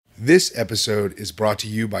This episode is brought to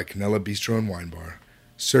you by Canela Bistro and Wine Bar,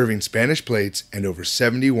 serving Spanish plates and over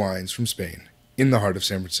 70 wines from Spain in the heart of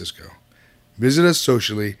San Francisco. Visit us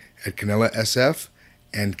socially at Canela SF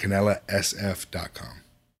and canelasf.com.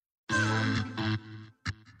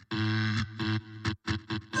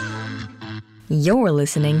 You're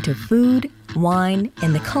listening to Food, Wine,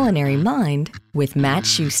 and the Culinary Mind with Matt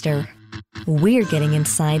Schuster. We're getting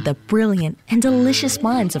inside the brilliant and delicious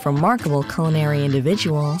minds of remarkable culinary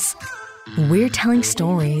individuals. We're telling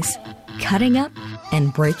stories, cutting up,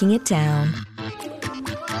 and breaking it down.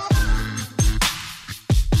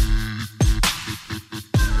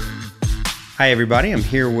 Hi, everybody. I'm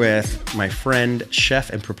here with my friend, chef,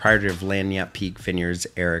 and proprietor of Lagniappe Peak Vineyards,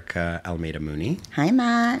 Erica Almeida Mooney. Hi,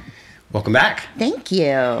 Matt. Welcome back. Thank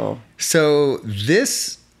you. So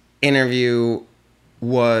this interview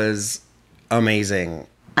was amazing.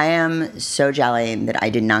 I am so jelly that I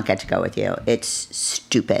did not get to go with you. It's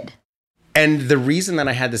stupid. And the reason that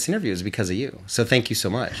I had this interview is because of you. So thank you so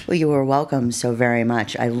much. Well, you were welcome so very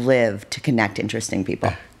much. I live to connect interesting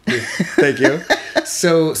people. Thank you.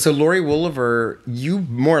 So Lori Woolever, you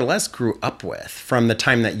more or less grew up with from the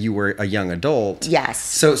time that you were a young adult. Yes.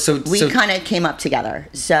 So we kind of came up together.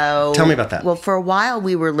 So tell me about that. Well, for a while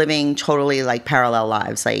we were living totally like parallel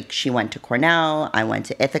lives. Like she went to Cornell, I went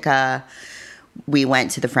to Ithaca. We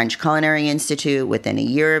went to the French Culinary Institute within a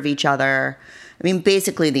year of each other. I mean,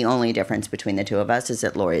 basically the only difference between the two of us is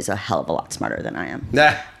that Lori's a hell of a lot smarter than I am.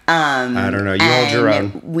 I don't know. You hold your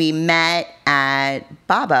own. We met at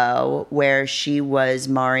Babbo, where she was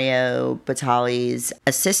Mario Batali's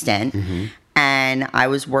assistant, and I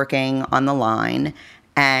was working on the line.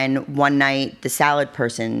 And one night, the salad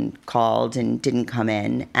person called and didn't come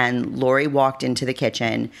in, and Lori walked into the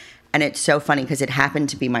kitchen. And it's so funny because it happened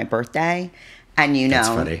to be my birthday. And you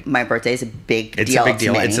know, my birthday is a big deal. It's a big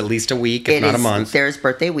deal. To me. It's at least a week, if not a month. There's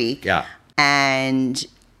birthday week. Yeah. And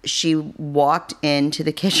she walked into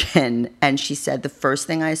the kitchen and she said, the first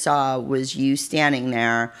thing I saw was you standing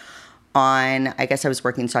there on, I guess I was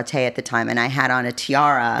working saute at the time, and I had on a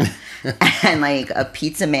tiara and like a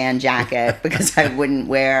pizza man jacket because I wouldn't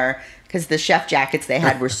wear, because the chef jackets they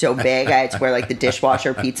had were so big, I had to wear like the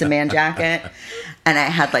dishwasher pizza man jacket. And I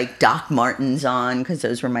had like Doc Martens on because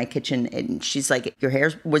those were my kitchen. And she's like, your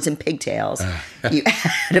hair was in pigtails. You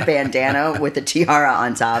had a bandana with a tiara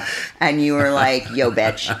on top. And you were like, yo,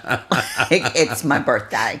 bitch, like, it's my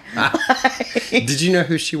birthday. Did you know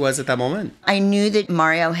who she was at that moment? I knew that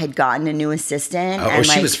Mario had gotten a new assistant. Oh,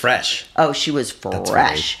 she was fresh. Oh, she was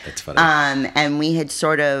fresh. That's funny. And we had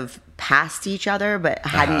sort of passed each other, but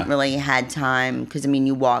hadn't really had time. Because, I mean,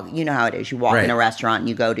 you know how it is. You walk in a restaurant and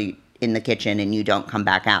you go to in the kitchen and you don't come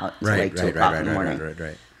back out until like 2 o'clock in the morning.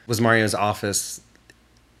 Right. Was Mario's office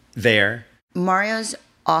there? Mario's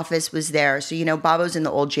office was there. So, you know, Babbo's in the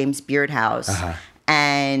old James Beard house.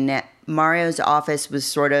 And Mario's office was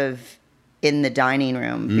sort of in the dining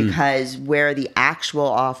room because where the actual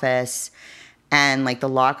office and like the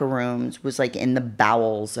locker rooms was like in the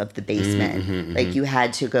bowels of the basement. Like you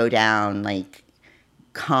had to go down like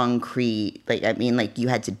concrete, like I mean, like you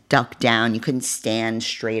had to duck down. You couldn't stand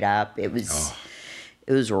straight up. It was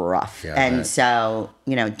rough. Yeah, and so,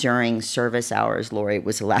 you know, during service hours, Lori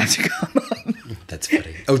was allowed to come up. That's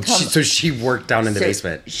funny. Oh, so she worked down in the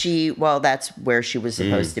basement. Well, that's where she was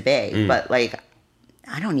supposed to be. But like,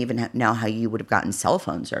 I don't even know how you would have gotten cell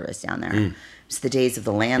phone service down there. It's the days of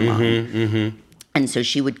the landline. And so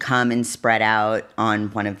she would come and spread out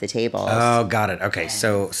on one of the tables. Oh, got it. Okay,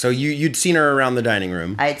 so you'd seen her around the dining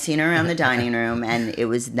room. I'd seen her around the dining room, and it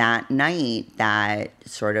was that night that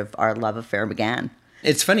sort of our love affair began.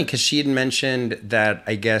 It's funny because she had mentioned that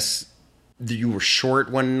I guess you were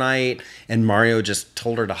short one night, and Mario just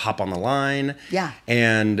told her to hop on the line. Yeah.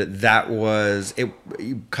 And that was, it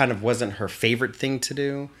kind of wasn't her favorite thing to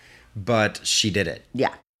do, but she did it.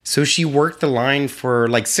 Yeah. So she worked the line for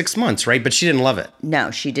like 6 months, right? But she didn't love it. No,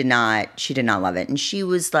 she did not. She did not love it. And she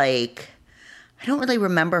was like, I don't really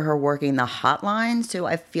remember her working the hotline. So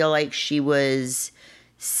I feel like she was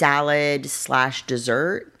salad/dessert.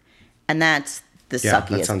 And that's the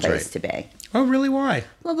suckiest place to be. Oh, really? Why?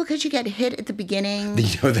 Well, because you get hit at the beginning,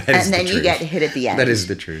 you know, that is and then the you truth. get hit at the end. That is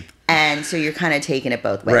the truth. And so you're kind of taking it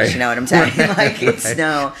both ways. Right. You know what I'm saying? Like it's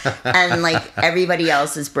no, and like everybody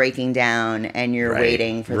else is breaking down, and you're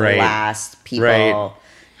waiting for the last people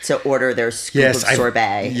to order their scoop of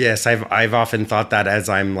sorbet. Yes, I've often thought that as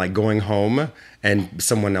I'm like going home, and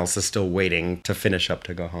someone else is still waiting to finish up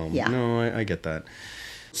to go home. Yeah. No, I get that.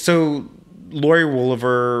 So Lori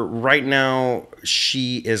Woolever, right now,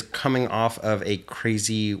 she is coming off of a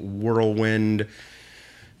crazy whirlwind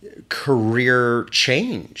career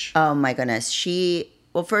change. Oh my goodness. She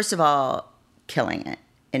Well, first of all, killing it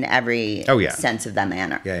in every sense of the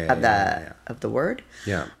manner of the word.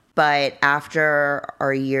 Yeah. But after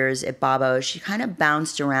our years at Babbo, she kind of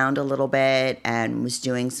bounced around a little bit and was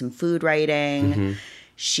doing some food writing. Mm-hmm.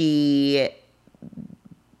 She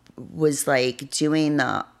was like doing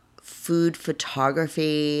the food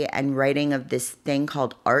photography and writing of this thing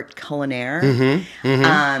called Art Culinaire.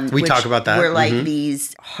 We talk about that. Were like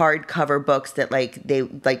these hardcover books that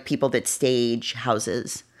like people that stage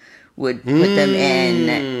houses would put them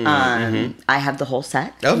in. I have the whole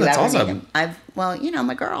set. Oh, that's awesome.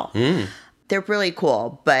 My girl. They're really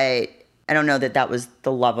cool, but I don't know that was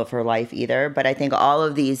the love of her life either. But I think all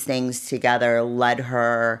of these things together led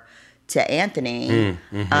her to Anthony.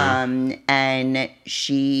 And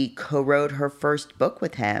she co-wrote her first book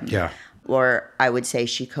with him. Yeah. Or I would say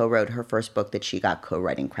she co-wrote her first book that she got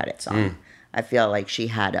co-writing credits on. I feel like she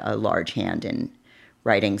had a large hand in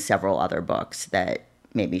writing several other books that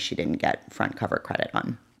maybe she didn't get front cover credit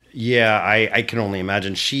on. Yeah, I can only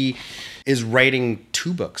imagine. She is writing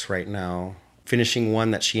 2 books right now, finishing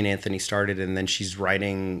one that she and Anthony started, and then she's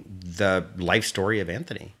writing the life story of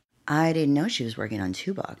Anthony. I didn't know she was working on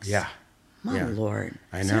 2 books. Yeah. My Lord.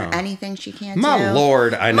 I know. Is there anything she can't do? My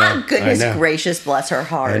Lord, I know. My goodness gracious, bless her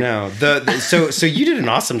heart. I know. So you did an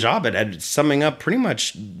awesome job at summing up pretty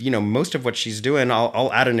much, most of what she's doing.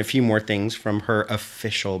 I'll add in a few more things from her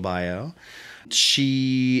official bio.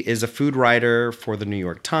 She is a food writer for the New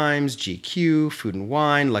York Times, GQ, Food and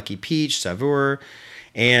Wine, Lucky Peach, Saveur,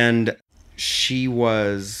 and she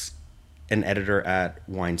was an editor at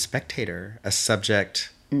Wine Spectator, a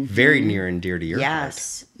subject very near and dear to your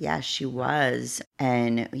heart. Yes, she was.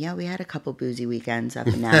 And we had a couple boozy weekends up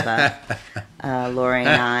in Napa, Lori and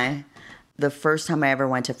I. The first time I ever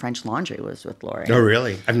went to French Laundry was with Lori. Oh,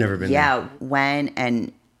 really? I've never been there. Yeah,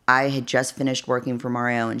 and I had just finished working for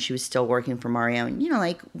Mario and she was still working for Mario. And,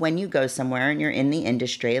 like when you go somewhere and you're in the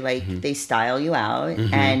industry, like they style you out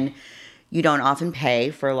and you don't often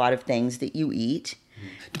pay for a lot of things that you eat.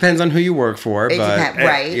 Depends on who you work for,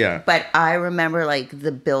 right? Yeah. But I remember like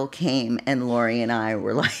the bill came and Lori and I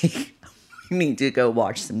were like, we need to go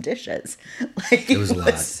wash some dishes. Like it was a lot.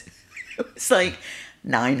 It was like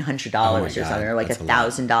 $900 or something, or like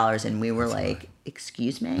 $1,000, and we were like,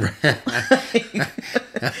 excuse me?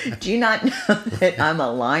 Do you not know that I'm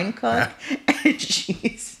a line cook and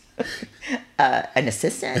she's an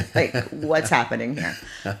assistant? Like, what's happening here?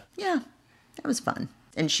 Yeah, that was fun.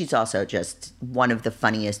 And she's also just one of the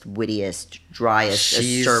funniest, wittiest, driest,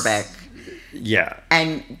 acerbic. Yeah.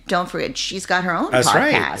 And don't forget, she's got her own podcast.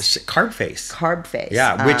 That's right. Carb Face.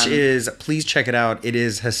 Yeah, which is, please check it out. It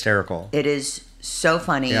is hysterical. It is so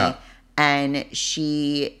funny. Yeah. And if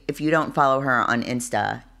you don't follow her on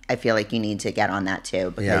Insta, I feel like you need to get on that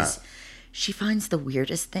too, because she finds the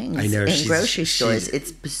weirdest things in grocery stores.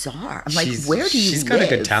 It's bizarre. I'm like, where do you live? She's got a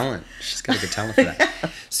good talent. She's got a good talent for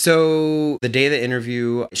that. So the day of the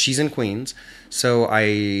interview, she's in Queens. So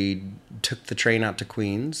I took the train out to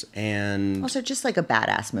Queens and... Also just like a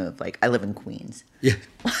badass move. Like, I live in Queens. Yeah.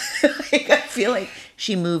 Like, I feel like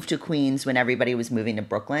she moved to Queens when everybody was moving to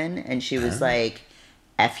Brooklyn. And she was like...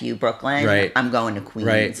 F you, Brooklyn. Right. I'm going to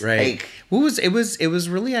Queens. Right. Like, it was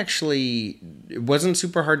really actually, it wasn't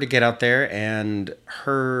super hard to get out there, and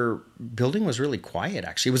her building was really quiet,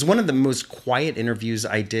 actually. It was one of the most quiet interviews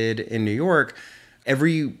I did in New York.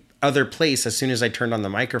 Every other place, as soon as I turned on the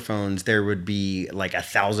microphones, there would be like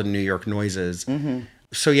 1,000 New York noises.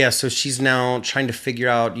 So she's now trying to figure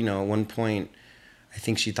out, at one point, I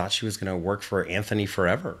think she thought she was going to work for Anthony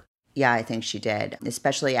forever. Yeah, I think she did,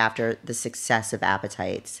 especially after the success of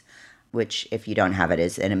Appetites, which, if you don't have it,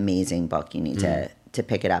 is an amazing book. You need to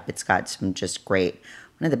pick it up. It's got some just great,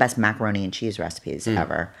 one of the best macaroni and cheese recipes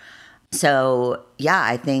ever. So, yeah,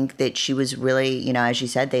 I think that she was really, as you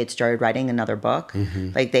said, they had started writing another book.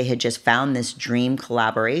 Like, they had just found this dream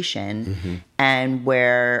collaboration. And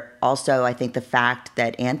where also, I think the fact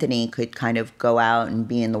that Anthony could kind of go out and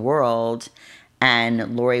be in the world,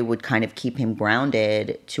 and Lori would kind of keep him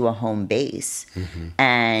grounded to a home base.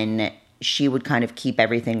 And she would kind of keep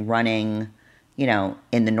everything running,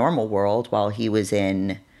 in the normal world while he was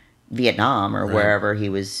in Vietnam or wherever he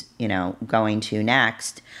was, going to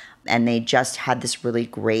next. And they just had this really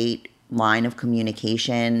great line of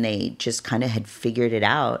communication. They just kind of had figured it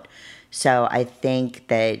out. So I think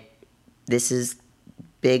that this is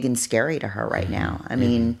big and scary to her right now. I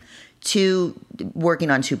mean... working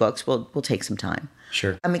on 2 books will take some time.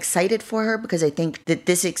 Sure. I'm excited for her because I think that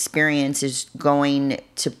this experience is going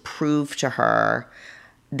to prove to her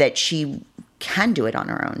that she can do it on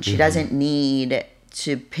her own. She doesn't need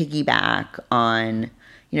to piggyback on,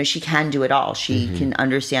 she can do it all. She can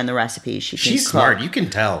understand the recipes. She can She's cook. smart. You can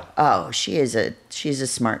tell. Oh, she's a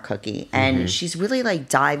smart cookie. And she's really like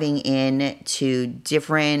diving in to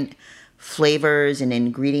different flavors and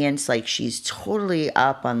ingredients. Like she's totally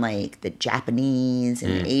up on like the Japanese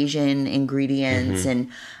and Asian ingredients. And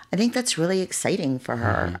I think that's really exciting for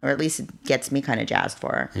her, or at least it gets me kind of jazzed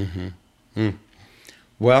for her.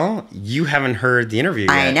 Well, you haven't heard the interview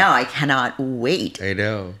yet. I know. I cannot wait. I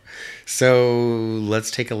know. So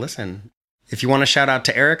let's take a listen. If you want to shout out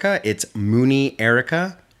to Erica, it's Mooney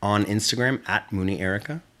Erica on Instagram at Mooney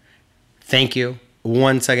Erica. Thank you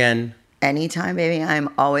once again. Anytime, baby.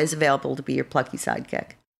 I'm always available to be your plucky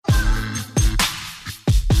sidekick.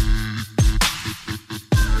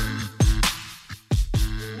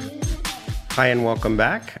 Hi, and welcome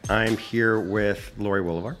back. I'm here with Lori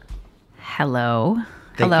Woolevar. Hello.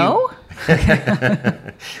 Thank Hello.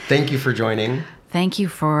 Thank you for joining. Thank you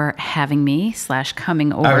for having me /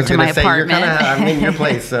 coming I over was to going my to say, apartment. I'm in your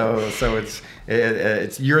place, so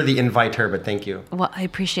it's you're the inviter, but thank you. Well, I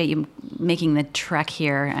appreciate you making the trek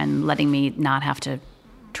here and letting me not have to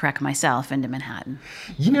trek myself into Manhattan.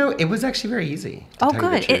 It was actually very easy. Oh,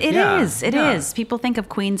 good. It is. It Yeah. is. People think of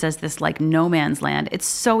Queens as this like no man's land. It's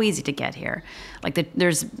so easy to get here. Like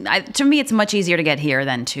to me, it's much easier to get here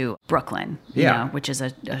than to Brooklyn, which is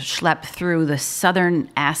a schlep through the southern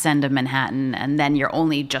ass end of Manhattan, and then you're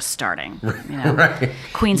only just starting. Right.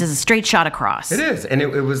 Queens is a straight shot across. It is, and it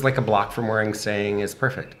was like a block from where I'm staying is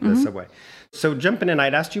perfect. The subway. So jumping in,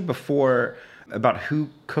 I'd asked you before about who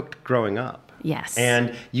cooked growing up. Yes.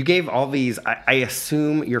 And you gave all these, I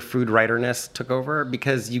assume your food writerness took over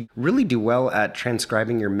because you really do well at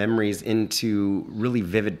transcribing your memories into really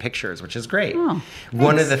vivid pictures, which is great. Oh,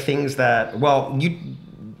 one of the things that,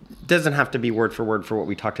 doesn't have to be word for what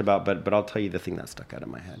we talked about, but I'll tell you the thing that stuck out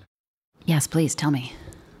in my head. Yes, please tell me.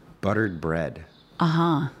 Buttered bread.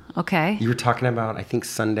 Uh-huh. Okay. You were talking about, I think,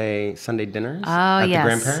 Sunday dinners Oh, at yes. the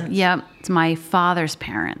grandparents? Yeah. It's my father's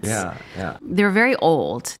parents. Yeah. They were very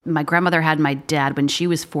old. My grandmother had my dad when she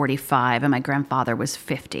was 45 and my grandfather was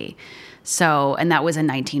 50. So, and that was in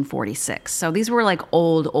 1946. So these were like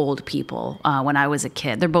old people when I was a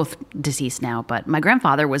kid. They're both deceased now, but my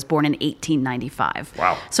grandfather was born in 1895.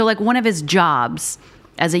 Wow. So like one of his jobs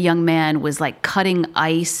as a young man was like cutting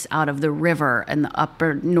ice out of the river in the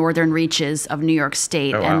upper northern reaches of New York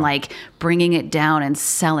State and like bringing it down and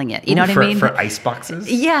selling it. You know what I mean? For ice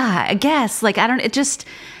boxes? Yeah, I guess. Like,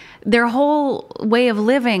 their whole way of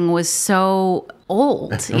living was so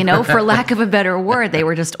old, for lack of a better word. They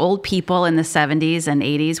were just old people in the 70s and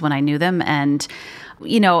 80s when I knew them. And,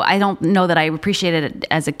 I don't know that I appreciated it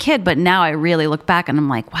as a kid, but now I really look back and I'm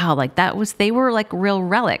like, wow, like they were like real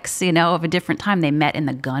relics, of a different time. They met in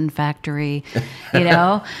the gun factory,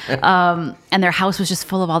 and their house was just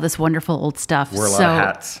full of all this wonderful old stuff. Wore a lot of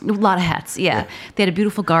hats. A lot of hats, yeah. They had a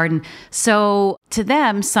beautiful garden. So to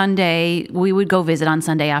them, Sunday, we would go visit on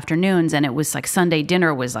Sunday afternoons, and it was like Sunday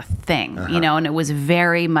dinner was a thing, and it was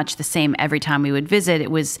very much the same every time we would visit. It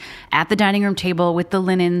was at the dining room table with the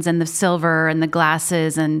linens and the silver and the glasses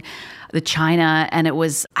and the china, and it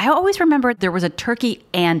was, I always remember there was a turkey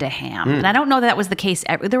and a ham. And I don't know that was the case.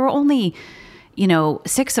 There were only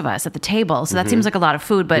 6 of us at the table. So that seems like a lot of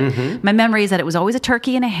food. But my memory is that it was always a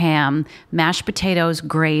turkey and a ham, mashed potatoes,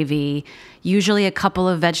 gravy, usually a couple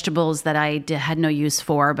of vegetables that I had no use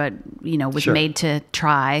for, but, was made to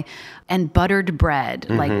try, and buttered bread.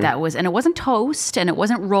 Like that was, and it wasn't toast and it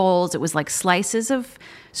wasn't rolls. It was like slices of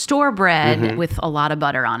store bread with a lot of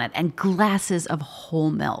butter on it and glasses of whole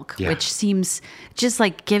milk, which seems just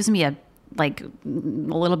like gives me a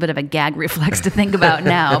little bit of a gag reflex to think about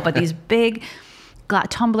now, but these big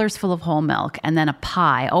tumblers full of whole milk, and then a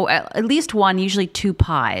pie. Oh, at least one, usually 2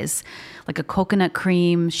 pies, like a coconut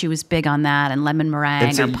cream. She was big on that, and lemon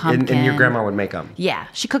meringue or pumpkin. And your grandma would make them. Yeah,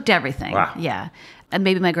 she cooked everything. Wow. Yeah. And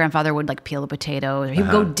maybe my grandfather would like peel the potatoes. He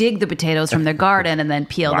would go dig the potatoes from their garden and then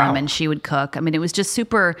peel them, and she would cook. I mean, it was just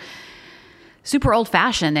super old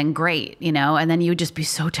fashioned and great, and then you would just be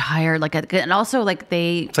so tired. And also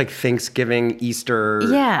it's like Thanksgiving, Easter.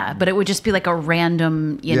 Yeah. But it would just be like a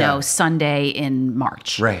random, Sunday in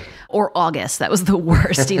March. Right. Or August. That was the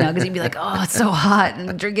worst, because you'd be like, oh, it's so hot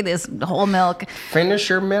and drinking this whole milk. Finish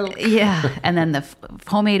your milk. Yeah. And then the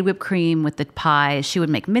homemade whipped cream with the pies. She would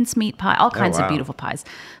make mincemeat pie, all kinds of beautiful pies.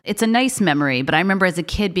 It's a nice memory, but I remember as a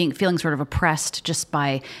kid feeling sort of oppressed just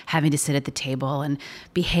by having to sit at the table and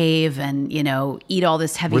behave and, eat all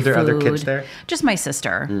this heavy food. Were there other kids there? Just my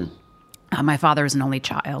sister. My father was an only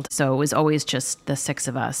child, so it was always just the 6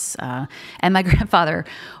 of us. And my grandfather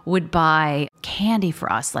would buy candy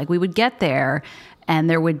for us. Like we would get there and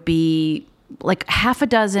there would be like half a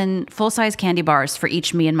dozen full-size candy bars for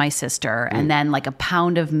each me and my sister, and then like a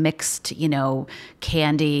pound of mixed,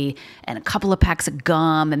 candy, and a couple of packs of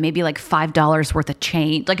gum, and maybe like $5 worth of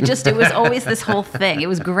change. Like just, it was always this whole thing. It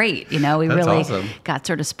was great. We That's really awesome. got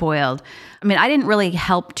sort of spoiled. I mean, I didn't really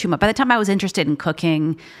help too much. By the time I was interested in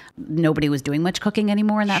cooking, nobody was doing much cooking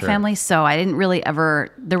anymore in that Sure. family. So I didn't really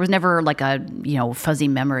there was never like a, fuzzy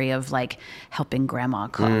memory of like helping grandma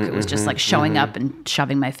cook. It was just like showing up and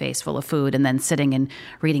shoving my face full of food and then sitting and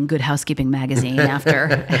reading Good Housekeeping magazine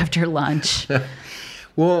after lunch.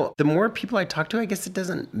 Well, the more people I talk to, I guess it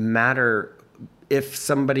doesn't matter if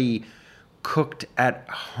somebody cooked at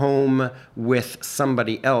home with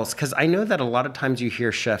somebody else. Because I know that a lot of times you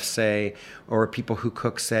hear chefs say, or people who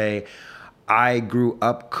cook say, I grew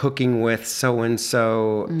up cooking with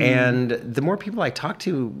so-and-so. And the more people I talk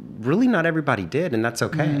to, really not everybody did, and that's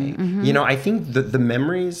okay. I think the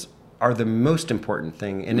memories are the most important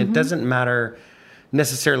thing. And it doesn't matter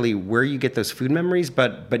necessarily where you get those food memories,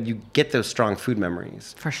 but you get those strong food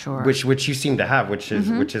memories. For sure. Which you seem to have, which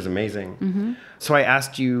is amazing. So I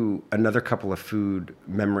asked you another couple of food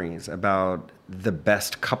memories about the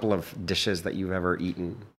best couple of dishes that you've ever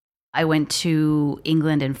eaten. I went to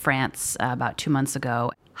England and France about 2 months ago.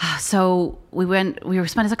 So we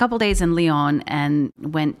spent a couple days in Lyon and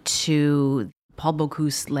went to Paul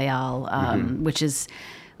Bocuse Leal, which is,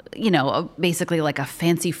 basically like a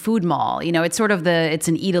fancy food mall. It's sort of it's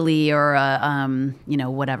an Italy or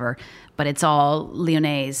whatever, but it's all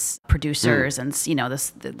Lyonnais producers and,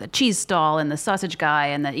 the cheese stall and the sausage guy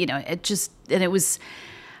and it was,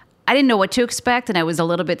 I didn't know what to expect, and I was a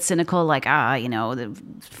little bit cynical, like, the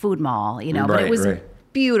food mall, but it was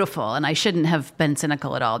beautiful, and I shouldn't have been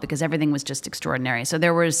cynical at all because everything was just extraordinary. So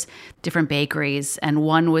there was different bakeries, and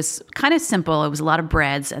one was kind of simple. It was a lot of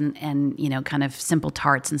breads and kind of simple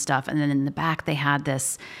tarts and stuff. And then in the back, they had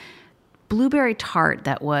this blueberry tart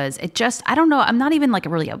that was, I don't know, I'm not even like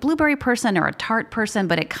really a blueberry person or a tart person,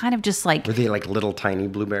 but it kind of just like... Were they like little tiny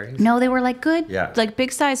blueberries? No, they were like good, Yeah. like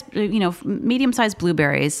big size, medium-sized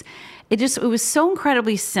blueberries. It was so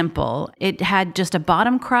incredibly simple. It had just a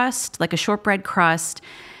bottom crust, like a shortbread crust,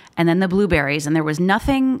 and then the blueberries, and there was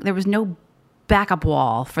no backup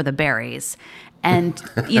wall for the berries. And,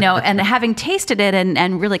 and having tasted it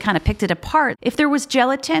and really kind of picked it apart, if there was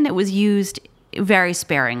gelatin, it was used very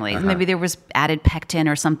sparingly. Maybe there was added pectin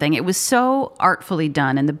or something. It was so artfully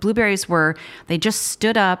done. And the blueberries they just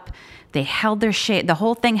stood up. They held their shape. The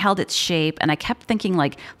whole thing held its shape. And I kept thinking,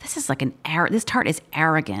 like, this is like this tart is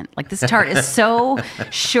arrogant. Like, this tart is so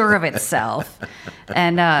sure of itself.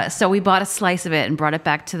 And so we bought a slice of it and brought it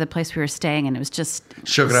back to the place we were staying. And it was just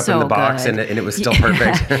Shook it up so in the box, good. and it was still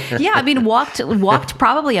perfect. Yeah, I mean, walked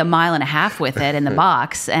probably a mile and a half with it in the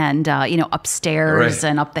box, and upstairs Right.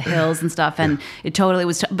 and up the hills and stuff, and it totally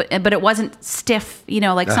was. But it wasn't stiff,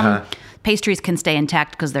 like some pastries can stay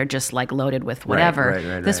intact because they're just like loaded with whatever.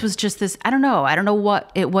 Right. This was just this. I don't know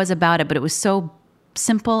what it was about it, but it was so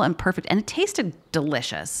simple and perfect, and it tasted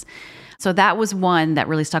delicious. So that was one that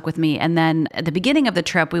really stuck with me. And then at the beginning of the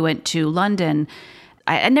trip, we went to London.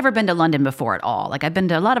 I'd never been to London before at all. Like, I've been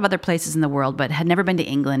to a lot of other places in the world, but had never been to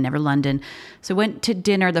England, never London. So went to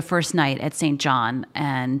dinner the first night at St. John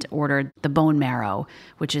and ordered the bone marrow,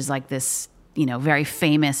 which is like this, very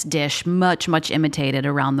famous dish, much, much imitated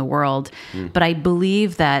around the world. But I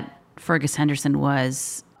believe that Fergus Henderson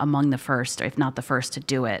was among the first, or if not the first, to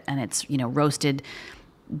do it. And it's, roasted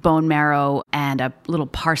bone marrow and a little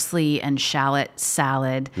parsley and shallot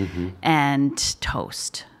salad and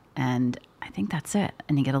toast. And I think that's it.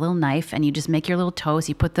 And you get a little knife and you just make your little toast.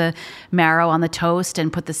 You put the marrow on the toast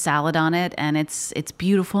and put the salad on it. And it's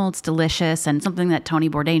beautiful. It's delicious. And something that Tony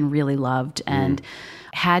Bourdain really loved and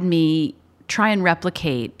had me try and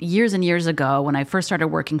replicate. Years and years ago, when I first started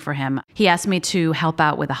working for him, he asked me to help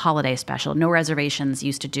out with a holiday special. No Reservations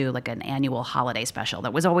used to do like an annual holiday special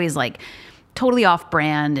that was always like totally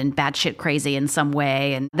off-brand and batshit crazy in some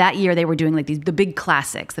way. And that year they were doing like the big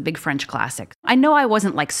classics, the big French classics. I know I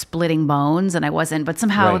wasn't like splitting bones, and I wasn't, but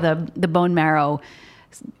somehow the bone marrow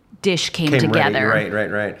dish came together.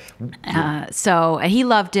 Right. So he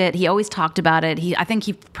loved it. He always talked about it. I think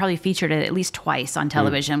he probably featured it at least twice on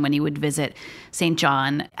television when he would visit St.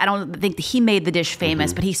 John. I don't think that he made the dish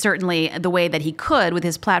famous, but he certainly, the way that he could with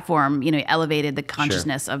his platform, elevated the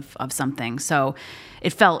consciousness of something. So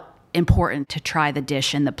it felt important to try the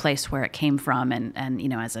dish in the place where it came from, and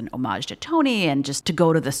as an homage to Tony, and just to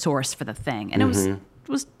go to the source for the thing. And it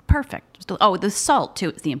was perfect. The salt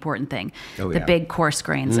too is the important thing. The big coarse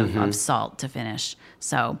grains of salt to finish.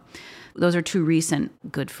 So Those are two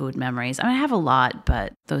recent good food memories. I mean, I have a lot,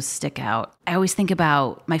 but those stick out. I always think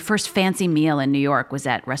about my first fancy meal in New York was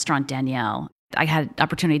at Restaurant Danielle. I had an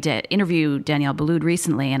opportunity to interview Daniel Boulud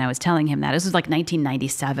recently, and I was telling him that. This was like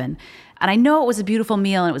 1997. And I know it was a beautiful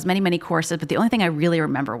meal, and it was many, many courses, but the only thing I really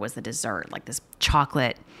remember was the dessert, like this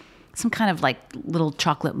chocolate, some kind of like little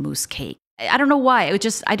chocolate mousse cake. I don't know why. I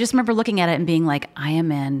just remember looking at it and being like, I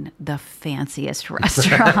am in the fanciest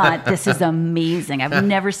restaurant. This is amazing. I've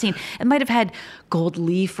never seen, it might have had gold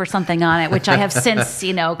leaf or something on it, which I have since,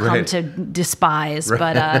 come to despise. Right.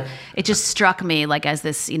 But it just struck me like as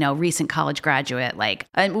this, recent college graduate, like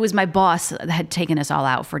it was my boss that had taken us all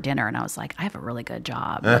out for dinner. And I was like, I have a really good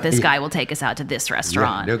job. This guy will take us out to this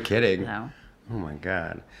restaurant. No kidding. Oh my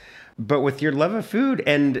God. But with your love of food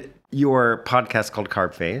and your podcast called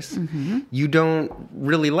Carb Face, you don't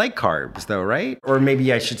really like carbs though, right? Or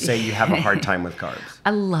maybe I should say you have a hard time with carbs.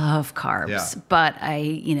 I love carbs, but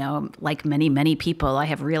I, like many, many people, I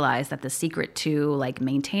have realized that the secret to like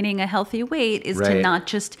maintaining a healthy weight is to not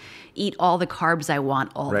just eat all the carbs I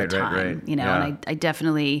want all the time, and I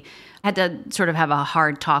definitely had to sort of have a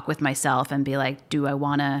hard talk with myself and be like, do I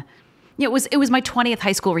want to, it was my 20th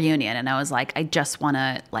high school reunion. And I was like, I just want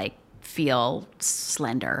to like feel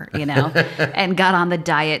slender, and got on the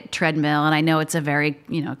diet treadmill. And I know it's a very,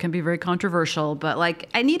 can be very controversial, but like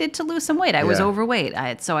I needed to lose some weight. I was overweight.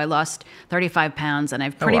 So I lost 35 pounds and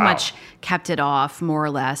I've pretty much kept it off more or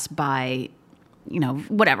less by,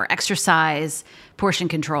 whatever, exercise, portion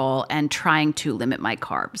control, and trying to limit my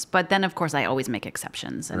carbs. But then of course I always make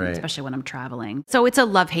exceptions, and especially when I'm traveling. So it's a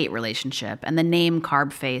love-hate relationship. And the name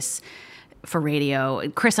Carb Face for radio,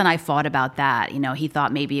 Chris and I fought about that. He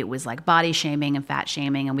thought maybe it was like body shaming and fat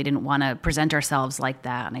shaming, and we didn't want to present ourselves like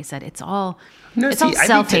that. And I said, it's all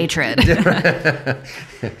self-hatred.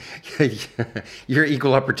 Your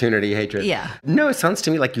equal opportunity hatred. Yeah. No, it sounds to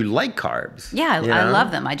me like you like carbs. Yeah, I love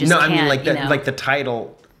them. I just can't, I mean like the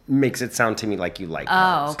title makes it sound to me like you like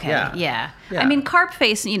carbs. Oh, okay. Yeah. I mean, Carb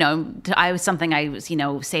Face, I was something I was,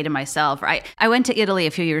 say to myself. I went to Italy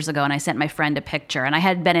a few years ago and I sent my friend a picture, and I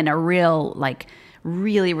had been in a real, like,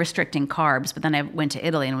 really restricting carbs, but then I went to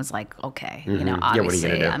Italy and was like, okay,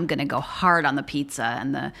 obviously I'm going to go hard on the pizza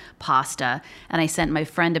and the pasta. And I sent my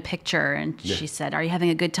friend a picture and she said, are you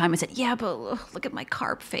having a good time? I said, yeah, but look at my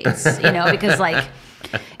carb face, because like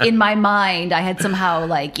in my mind, I had somehow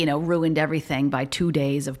like, ruined everything by 2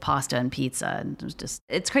 days of pasta and pizza. And it was just,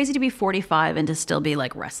 it's crazy to be 45 and to still be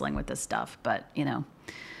like wrestling with this stuff. But,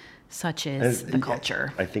 such is the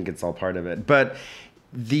culture. I think it's all part of it. But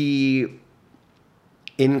the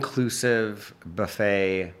inclusive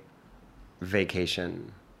buffet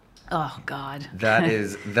vacation. Oh God. That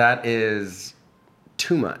is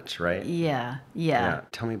too much, right? Yeah.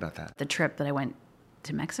 Tell me about that. The trip that I went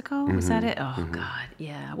to Mexico, was that it? Oh God.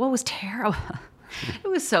 Yeah. Well, it was terrible. It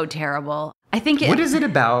was so terrible. I think what is it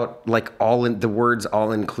about like the words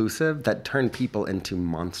all inclusive that turn people into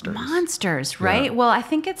monsters? Monsters, right? Yeah. Well, I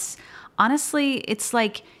think it's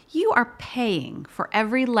like you are paying for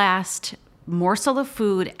every last morsel of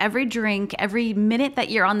food, every drink, every minute that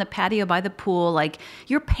you're on the patio by the pool, like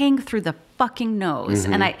you're paying through the fucking nose.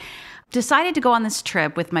 And I decided to go on this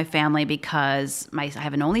trip with my family because I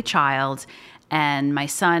have an only child, and my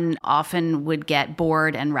son often would get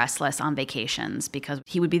bored and restless on vacations because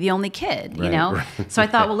he would be the only kid, Right. So I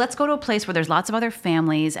thought, well, let's go to a place where there's lots of other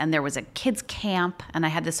families, and there was a kids camp, and I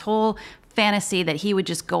had this whole fantasy that he would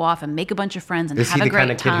just go off and make a bunch of friends and have a great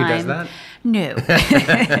time. Is he the kind of kid who does that? No.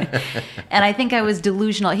 And I think I was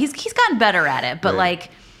delusional. He's gotten better at it, but like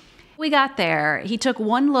we got there, he took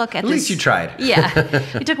one look at this. At least you tried. Yeah.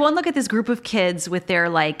 He took one look at this group of kids with their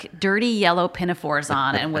like dirty yellow pinafores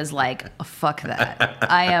on and was like, oh, fuck that.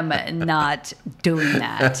 I am not doing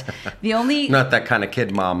that. Not that kind of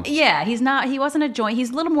kid, Mom. Yeah, he wasn't a joiner. He's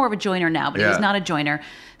a little more of a joiner now, but he was not a joiner.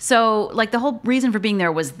 So like the whole reason for being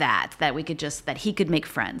there was that he could make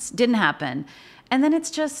friends. Didn't happen. And then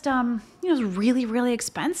it's just, it was really, really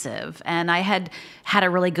expensive. And I had a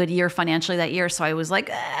really good year financially that year. So I was like,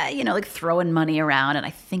 like throwing money around. And I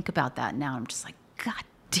think about that now. I'm just like, God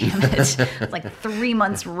damn it. It's like 3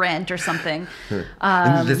 months rent or something.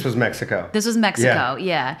 This was Mexico.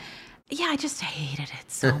 Yeah. Yeah, I just hated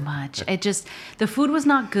it so much. The food was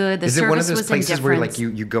not good. The service was indifferent. Is it one of those places where like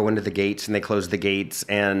you go into the gates and they close the gates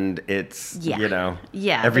and it's,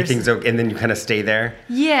 everything's okay, and then you kind of stay there?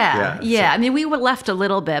 Yeah. I mean, we were left a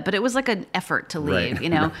little bit, but it was like an effort to leave,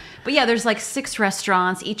 But yeah, there's like 6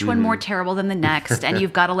 restaurants, each one more terrible than the next, and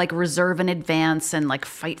you've got to like reserve in advance and like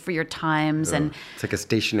fight for your times. And it's like a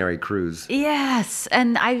stationary cruise. Yes.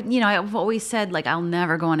 And I've always said like, I'll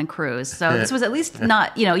never go on a cruise. So this was at least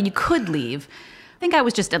not, you could leave. think I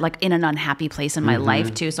was just like in an unhappy place in my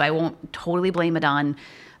life too. So I won't totally blame it on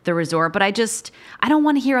the resort, but I don't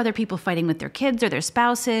want to hear other people fighting with their kids or their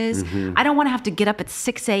spouses. I don't want to have to get up at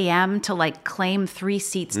 6 a.m. to like claim 3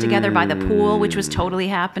 seats together by the pool, which was totally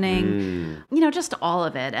happening. You know, just all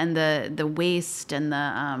of it, and the waste and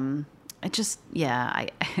the it just, I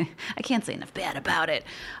can't say enough bad about it.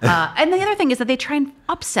 And the other thing is that they try and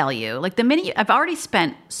upsell you. Like the minute I've already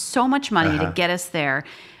spent so much money to get us there,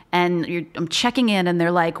 and I'm checking in, and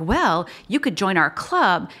they're like, well, you could join our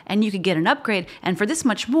club, and you could get an upgrade, and for this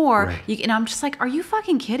much more, and I'm just like, are you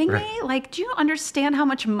fucking kidding me? Like, do you understand how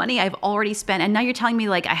much money I've already spent? And now you're telling me,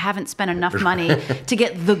 like, I haven't spent enough money to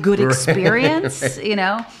get the good experience, you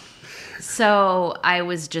know? So I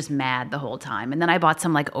was just mad the whole time. And then I bought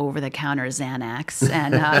some like over-the-counter Xanax,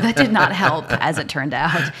 and that did not help, as it turned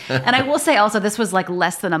out. And I will say also, this was like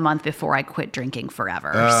less than a month before I quit drinking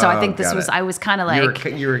forever. So I think I was kind of like...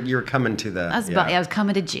 You were coming to the... I was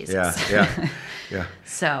coming to Jesus. Yeah.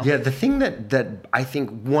 So... Yeah, the thing that I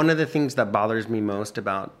think, one of the things that bothers me most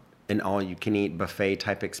about an all-you-can-eat buffet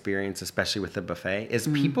type experience, especially with the buffet, is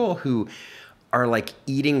people who are like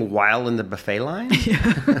eating while in the buffet line.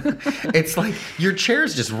 It's like your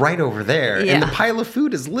chair's just right over there, and the pile of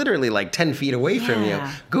food is literally like 10 feet away from you.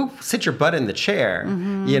 Go sit your butt in the chair.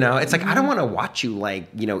 You know, it's like, I don't want to watch you like,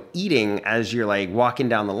 you know, eating as you're like walking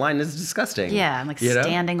down the line. It's disgusting. Yeah, and like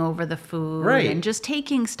standing over the food, and just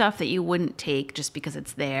taking stuff that you wouldn't take just because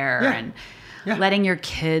it's there, and letting your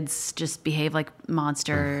kids just behave like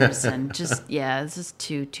monsters, and just it's just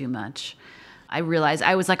too much. I realized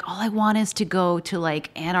I was like, all I want is to go to like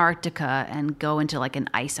Antarctica and go into like an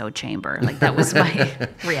ISO chamber. Like that was my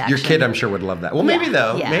reaction. Your kid, I'm sure, would love that. Well, maybe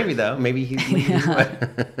though. Maybe he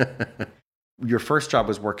Your first job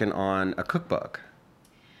was working on a cookbook.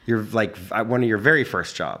 You're like one of your very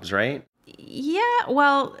first jobs, right? Yeah.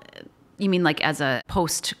 Well, you mean like as a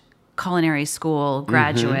post culinary school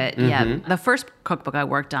graduate? The first cookbook I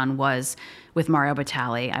worked on was with Mario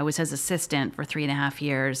Batali. I was his assistant for 3.5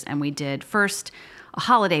 years, and we did first a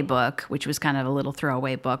holiday book, which was kind of a little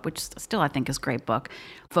throwaway book, which still I think is a great book,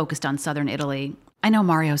 focused on southern Italy. I know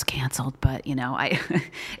Mario's canceled, but you know,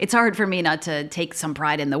 it's hard for me not to take some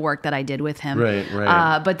pride in the work that I did with him.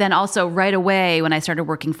 Right. But then also right away when I started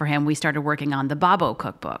working for him, we started working on the Babbo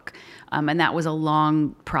cookbook. And that was a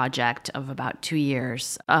long project of about 2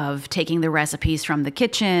 years of taking the recipes from the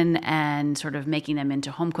kitchen and sort of making them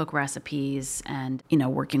into home cook recipes, and, you know,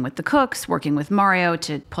 working with the cooks, working with Mario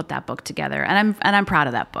to put that book together. And I'm proud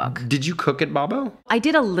of that book. Did you cook at Babbo? I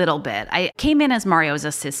did a little bit. I came in as Mario's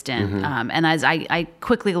assistant. And as I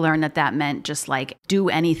quickly learned that meant just like do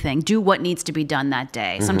anything, do what needs to be done that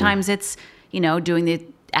day. Sometimes it's, you know, doing the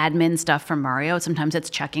admin stuff for Mario. Sometimes it's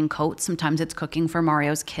checking coats. Sometimes it's cooking for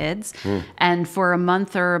Mario's kids. And for a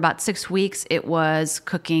month or about 6 weeks, it was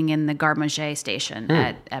cooking in the garde-manger station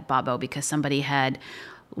at Babbo, because somebody had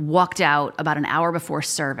walked out about an hour before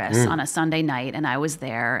service on a Sunday night, and I was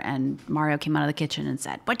there, and Mario came out of the kitchen and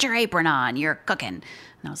said, "Put your apron on, you're cooking."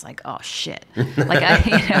 And I was like, oh shit. Like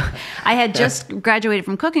I had just graduated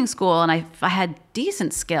from cooking school, and I had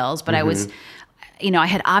decent skills, but I was, I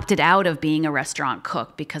had opted out of being a restaurant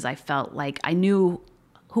cook because I felt like I knew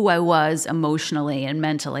who I was emotionally and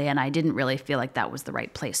mentally, and I didn't really feel like that was the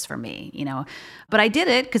right place for me, But I did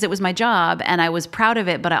it because it was my job, and I was proud of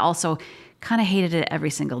it, but I also kind of hated it every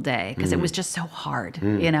single day because it was just so hard,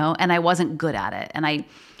 and I wasn't good at it. And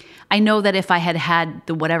I know that if I had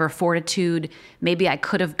the whatever fortitude, maybe I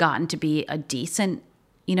could have gotten to be a decent,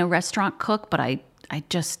 restaurant cook, but I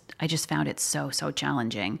just found it so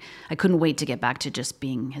challenging. I couldn't wait to get back to just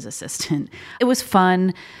being his assistant. It was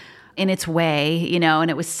fun in its way, and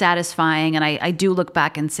it was satisfying. And I do look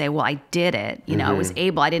back and say, well, I did it. I was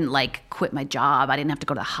able. I didn't quit my job. I didn't have to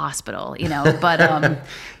go to the hospital,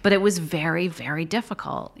 but it was very, very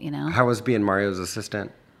difficult, How was being Mario's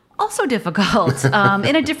assistant? Also difficult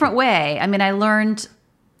in a different way. I mean, I learned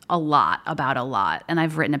a lot about a lot. And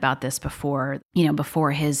I've written about this before,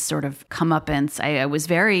 before his sort of comeuppance. I was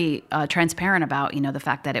very transparent about, the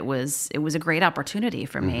fact that it was a great opportunity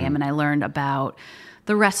for me. I mean, I learned about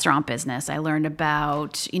the restaurant business. I learned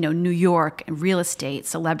about, New York and real estate,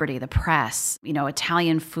 celebrity, the press,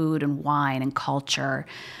 Italian food and wine and culture,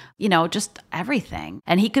 just everything.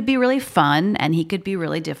 And he could be really fun, and he could be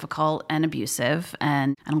really difficult and abusive.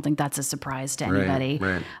 And I don't think that's a surprise to anybody.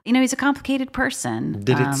 Right. He's a complicated person.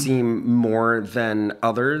 Did it seem more than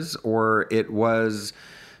others, or it was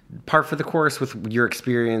par for the course with your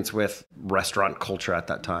experience with restaurant culture at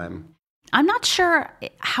that time? I'm not sure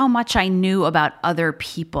how much I knew about other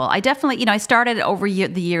people. I definitely, I started over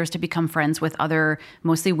the years to become friends with other,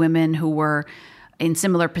 mostly women who were, in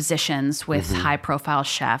similar positions with high profile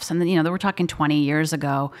chefs. And then, they were talking 20 years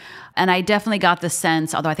ago. And I definitely got the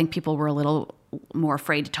sense, although I think people were a little more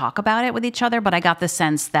afraid to talk about it with each other, but I got the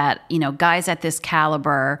sense that, guys at this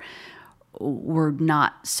caliber were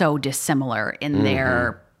not so dissimilar in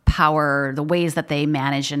their power, the ways that they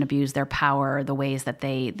managed and abused their power, the ways that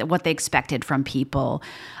what they expected from people.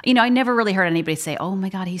 I never really heard anybody say, "Oh my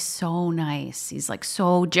God, he's so nice. He's like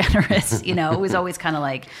so generous." It was always kind of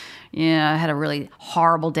like, "Yeah, I had a really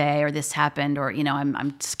horrible day," or "This happened," or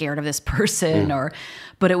I'm scared of this person,"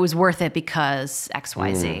 but it was worth it because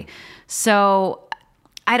XYZ. So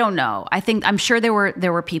I don't know. I'm sure there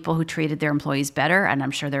were people who treated their employees better, and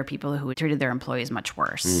I'm sure there are people who treated their employees much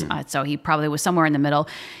worse. So he probably was somewhere in the middle.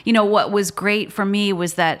 What was great for me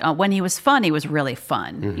was that when he was fun, he was really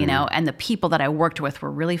fun, and the people that I worked with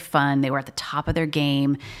were really fun. They were at the top of their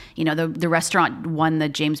game. The restaurant won the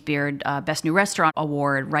James Beard Best New Restaurant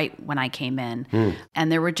Award right when I came in.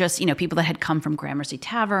 And there were just, people that had come from Gramercy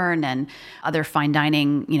Tavern and other fine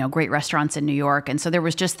dining, great restaurants in New York. And so there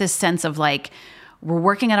was just this sense of like, we're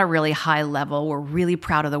working at a really high level. We're really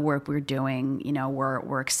proud of the work we're doing.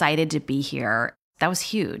 We're excited to be here. That was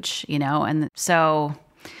huge, And so,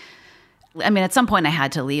 at some point I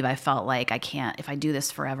had to leave. I felt like I can't, if I do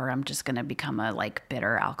this forever, I'm just going to become a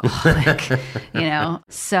bitter alcoholic,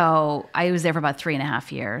 So I was there for about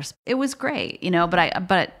 3.5 years. It was great, but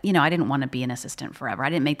I didn't want to be an assistant forever.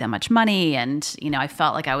 I didn't make that much money. And, I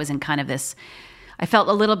felt like I was in kind of this, I felt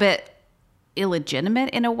a little bit illegitimate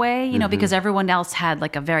in a way, because everyone else had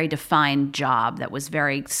like a very defined job that was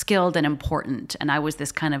very skilled and important. And I was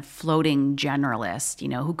this kind of floating generalist,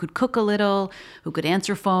 who could cook a little, who could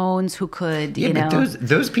answer phones, who could, but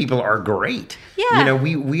those people are great. Yeah.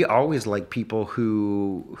 We always like people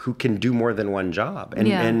who can do more than one job.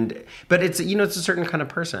 But it's, it's a certain kind of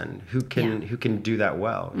person who can do that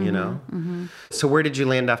well, So where did you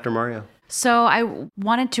land after Mario? So I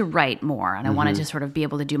wanted to write more, and I wanted to sort of be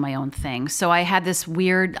able to do my own thing. So I had this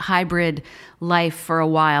weird hybrid life for a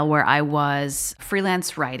while where I was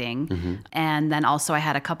freelance writing, and then also I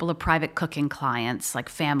had a couple of private cooking clients, like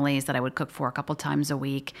families that I would cook for a couple times a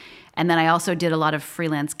week. And then I also did a lot of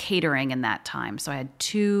freelance catering in that time. So I had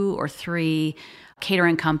 2 or 3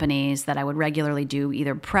 catering companies that I would regularly do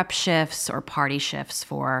either prep shifts or party shifts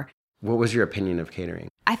for. What was your opinion of catering?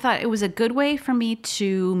 I thought it was a good way for me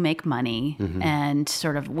to make money and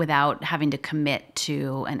sort of without having to commit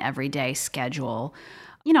to an everyday schedule.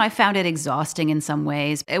 I found it exhausting in some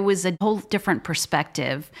ways. It was a whole different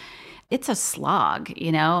perspective. It's a slog,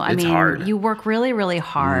 It's hard. You work really, really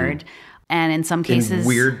hard. And in some cases... in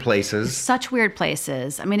weird places. Such weird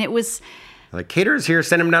places. It was... like, caterers here,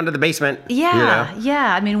 send them down to the basement. Yeah,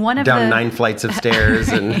 yeah. One of down 9 flights of stairs.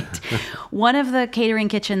 And one of the catering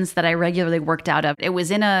kitchens that I regularly worked out of, it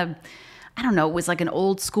was in it was like an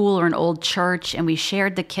old school or an old church, and we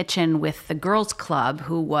shared the kitchen with the girls' club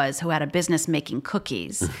who had a business making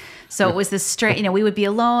cookies. So it was this straight, we would be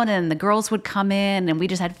alone and the girls would come in, and we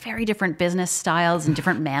just had very different business styles and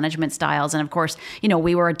different management styles. And of course,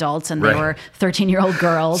 we were adults and they were 13-year-old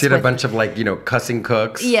girls. So you had a bunch of cussing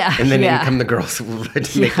cooks. Yeah. And then in come the girls to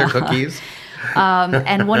make their cookies.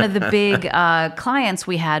 And one of the big clients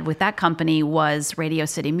we had with that company was Radio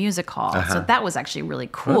City Music Hall. So that was actually really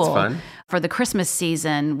cool. That's fun. For the Christmas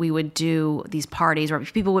season, we would do these parties where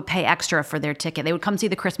people would pay extra for their ticket. They would come see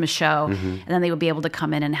the Christmas show, and then they would be able to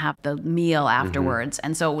come in and have the meal afterwards.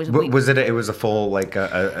 And so it was... it was a full, a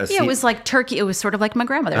yeah, it was like turkey. It was sort of like my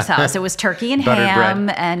grandmother's house. It was turkey and Buttered ham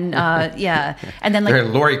bread. And, And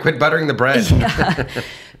then Lori, quit buttering the bread. Yeah.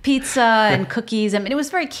 Pizza and cookies. It was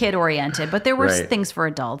very kid-oriented, but there were things for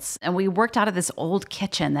adults. And we worked out of this old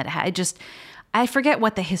kitchen that had I forget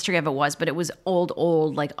what the history of it was, but it was old,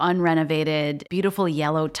 like unrenovated, beautiful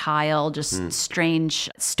yellow tile, just strange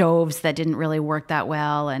stoves that didn't really work that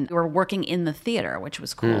well. And we were working in the theater, which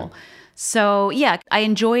was cool. So, yeah, I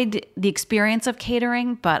enjoyed the experience of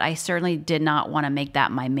catering, but I certainly did not want to make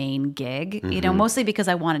that my main gig, mostly because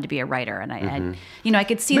I wanted to be a writer. And I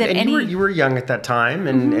could see that you were young at that time,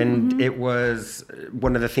 and it was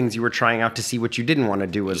one of the things you were trying out to see what you didn't want to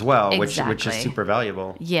do as well, which is super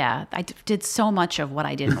valuable. Yeah, I did so much of what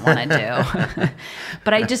I didn't want to do.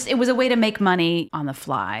 But it was a way to make money on the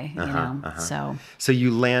fly, So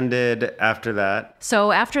you landed after that?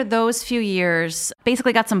 So after those few years,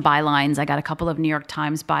 basically got some bylines. I got a couple of New York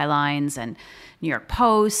Times bylines and New York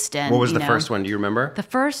Post. And what was the first one? Do you remember? The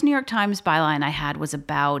first New York Times byline I had was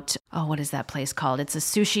about, what is that place called? It's a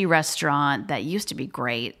sushi restaurant that used to be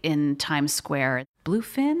great in Times Square.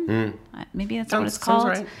 Bluefin? Maybe that's what it's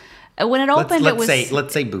called. Sounds right. When it opened, let's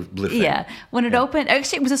say Bluefin. Yeah. When it opened,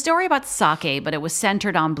 actually, it was a story about sake, but it was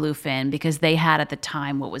centered on Bluefin because they had at the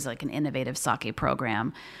time what was like an innovative sake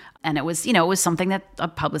program. And it was, it was something that a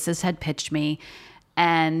publicist had pitched me.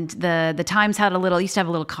 And the Times used to have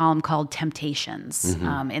a little column called Temptations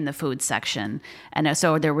in the food section. And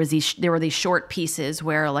so there were these short pieces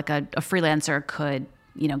where like a freelancer could,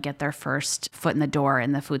 get their first foot in the door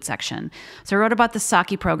in the food section. So I wrote about the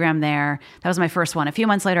sake program there. That was my first one. A few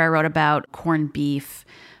months later, I wrote about corned beef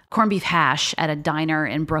hash at a diner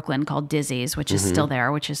in Brooklyn called Dizzy's, which is still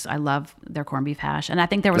there, I love their corned beef hash. And I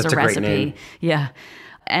think there was That's a recipe. Great name. Yeah.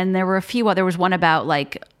 And there were a few, there was one about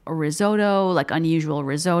like a risotto, like unusual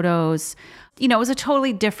risottos. It was a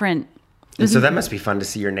totally different. So that must be fun to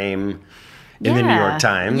see your name in the New York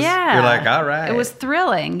Times. Yeah. You're like, all right. It was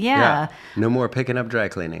thrilling. Yeah. No more picking up dry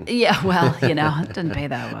cleaning. Yeah. Well, it didn't pay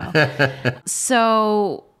that well.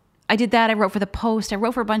 So I did that. I wrote for the Post. I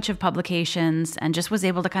wrote for a bunch of publications and just was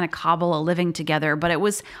able to kind of cobble a living together. But it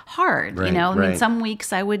was hard, Right, I mean, right. some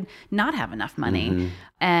weeks I would not have enough money.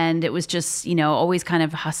 And it was just, always kind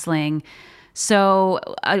of hustling. So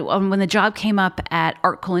when the job came up at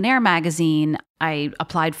Art Culinaire magazine, I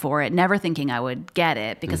applied for it, never thinking I would get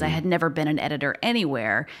it because I had never been an editor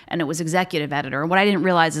anywhere, and it was executive editor. And what I didn't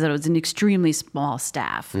realize is that it was an extremely small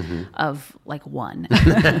staff of like one.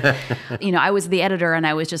 I was the editor, and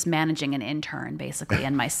I was just managing an intern basically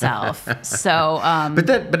and myself. So,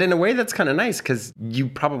 but in a way, that's kind of nice because you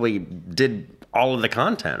probably did all of the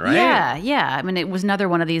content, right? Yeah. I mean, it was another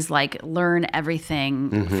one of these like learn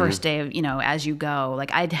everything first day of, as you go. Like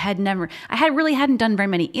I really hadn't done very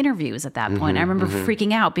many interviews at that point. I remember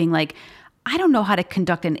freaking out, being like, I don't know how to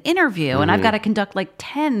conduct an interview, and I've got to conduct like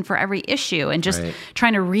 10 for every issue, and just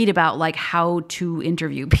trying to read about like how to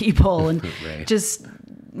interview people, and just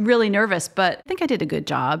really nervous. But I think I did a good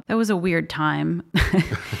job. That was a weird time.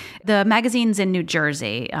 The magazine's in New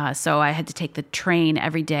Jersey, so I had to take the train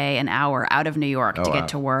every day an hour out of New York to get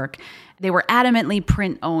to work. They were adamantly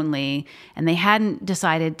print only, and they hadn't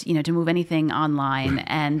decided, to move anything online.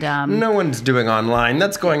 And no one's doing online.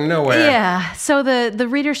 That's going nowhere. Yeah. So the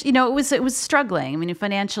readers, it was struggling. I mean,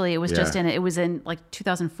 financially, it was just it was in like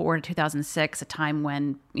 2004 to 2006, a time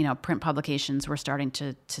when print publications were starting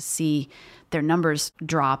to see their numbers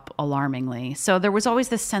drop alarmingly. So there was always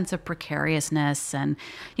this sense of precariousness, and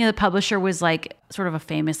the publisher was like sort of a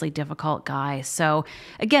famously difficult guy. So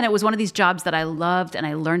again, it was one of these jobs that I loved and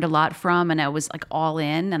I learned a lot from, and I was like all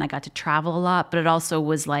in, and I got to travel a lot, but it also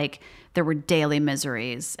was like there were daily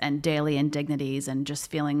miseries and daily indignities and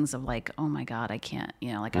just feelings of like, oh my God, I can't,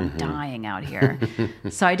 like I'm dying out here.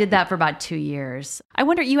 So I did that for about 2 years. I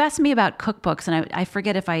wonder, you asked me about cookbooks, and I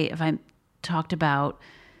forget if I talked about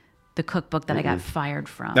the cookbook that I got fired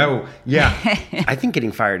from. Oh, yeah. I think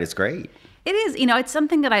getting fired is great. It is, it's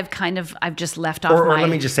something that I've just left off. Or let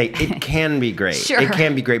me just say, it can be great. Sure. It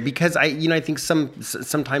can be great because I think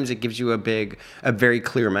sometimes it gives you a very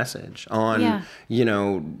clear message on,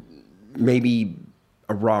 maybe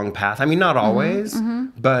a wrong path. I mean, not always,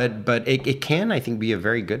 but it can, I think, be a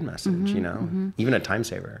very good message, even a time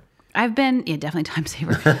saver. I've been, definitely time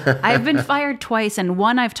saver. I've been fired twice, and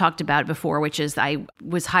one I've talked about before, which is I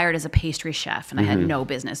was hired as a pastry chef, and I had no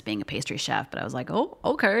business being a pastry chef, but I was like, oh,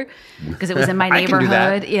 okay, because it was in my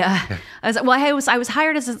neighborhood. Yeah. I was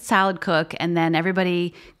hired as a salad cook, and then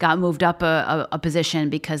everybody got moved up a position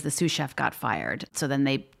because the sous chef got fired. So then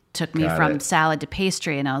they took me from salad to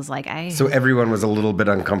pastry, and I was like, So everyone was a little bit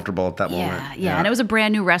uncomfortable at that moment. Yeah. And it was a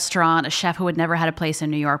brand new restaurant, a chef who had never had a place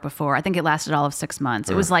in New York before. I think it lasted all of 6 months.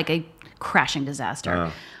 It was like a crashing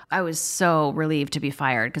disaster. I was so relieved to be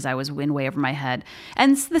fired because I was in way over my head.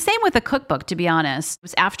 And it's the same with the cookbook, to be honest. It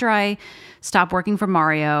was after I stopped working for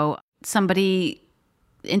Mario, somebody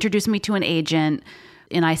introduced me to an agent.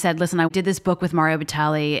 And I said, listen, I did this book with Mario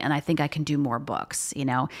Batali, and I think I can do more books,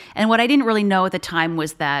 And what I didn't really know at the time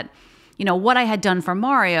was that, what I had done for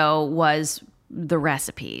Mario was the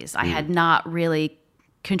recipes. I had not really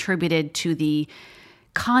contributed to the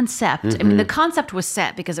concept. I mean, the concept was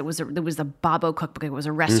set because it was the Babbo cookbook. It was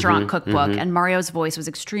a restaurant cookbook, and Mario's voice was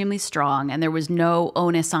extremely strong, and there was no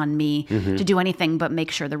onus on me to do anything but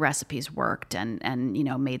make sure the recipes worked and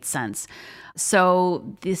made sense.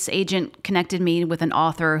 So this agent connected me with an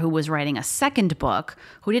author who was writing a second book,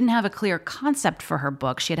 who didn't have a clear concept for her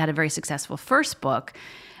book. She had a very successful first book.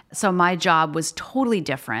 So my job was totally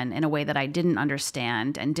different in a way that I didn't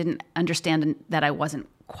understand, and didn't understand that I wasn't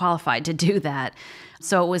qualified to do that.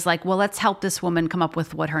 So it was like, well, let's help this woman come up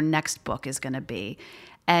with what her next book is going to be.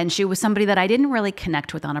 And she was somebody that I didn't really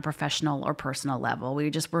connect with on a professional or personal level. We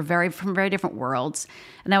just were from very different worlds.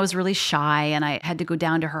 And I was really shy, and I had to go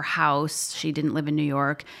down to her house. She didn't live in New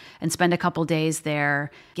York, and spend a couple days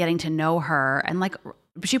there getting to know her. And like,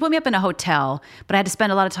 she put me up in a hotel, but I had to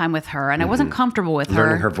spend a lot of time with her, and I wasn't comfortable with her.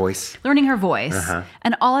 Learning her voice.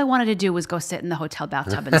 And all I wanted to do was go sit in the hotel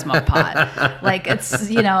bathtub and smoke pot. Like, it's,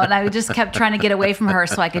 and I just kept trying to get away from her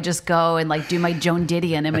so I could just go and like do my Joan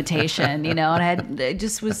Didion imitation, and it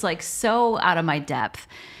just was like so out of my depth.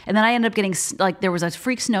 And then I ended up getting, like, there was a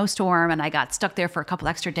freak snowstorm, and I got stuck there for a couple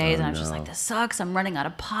extra days. And I was just like, this sucks. I'm running out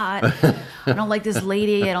of pot. I don't like this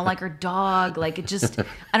lady. I don't like her dog. Like, it just,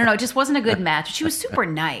 I don't know. It just wasn't a good match. She was super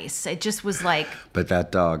nice. It just was like. But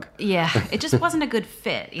that dog. Yeah. It just wasn't a good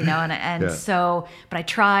fit, So, but I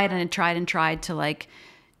tried and tried to like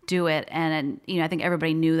do it. And I think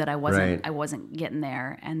everybody knew that I wasn't getting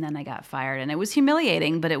there. And then I got fired, and it was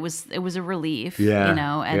humiliating, but it was a relief,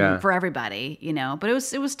 for everybody, but it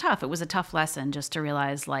was tough. It was a tough lesson just to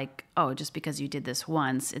realize, like, oh, just because you did this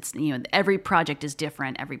once, it's, every project is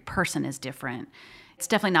different. Every person is different. It's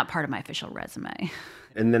definitely not part of my official resume.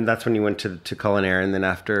 And then that's when you went to Culinaire, and then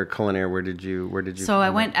after Culinaire, where did you? So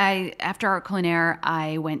after our Culinaire,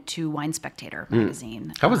 I went to Wine Spectator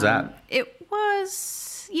magazine. How was that? It was,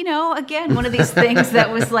 again, one of these things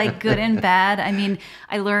that was like good and bad. I mean,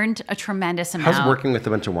 I learned a tremendous amount. How's working with a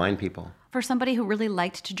bunch of wine people? For somebody who really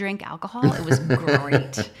liked to drink alcohol, it was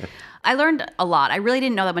great. I learned a lot. I really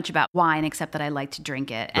didn't know that much about wine, except that I liked to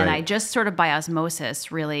drink it. And I just sort of by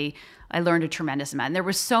osmosis, really, I learned a tremendous amount. And there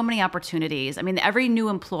were so many opportunities. I mean, every new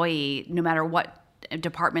employee, no matter what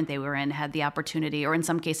department they were in, had the opportunity, or in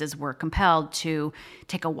some cases were compelled to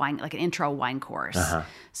take an intro wine course.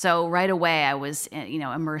 So right away I was,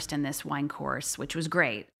 immersed in this wine course, which was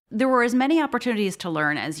great. There were as many opportunities to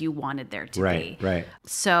learn as you wanted there to be. Right.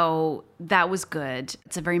 So that was good.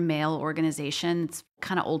 It's a very male organization. It's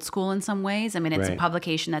kind of old school in some ways. I mean, it's a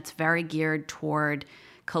publication that's very geared toward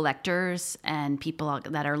collectors and people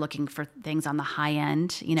that are looking for things on the high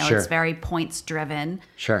end. Sure. It's very points driven.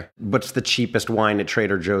 Sure. What's the cheapest wine at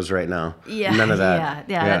Trader Joe's right now? Yeah. None of that.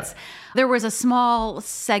 Yeah. There was a small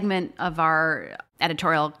segment of our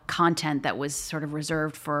editorial content that was sort of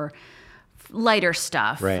reserved for lighter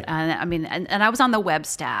stuff. Right. And I was on the web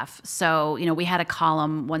staff. So, we had a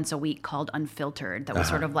column once a week called Unfiltered that was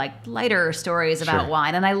sort of like lighter stories about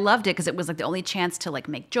wine. And I loved it because it was like the only chance to like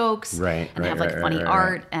make jokes and have like funny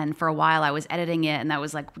art. And for a while I was editing it, and that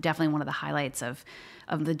was like definitely one of the highlights of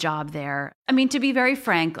the job there. I mean, to be very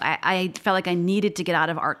frank, I felt like I needed to get out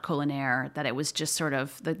of Art Culinaire, that it was just sort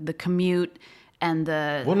of the commute and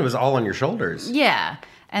the... Well, it was all on your shoulders. Yeah.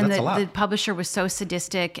 And the publisher was so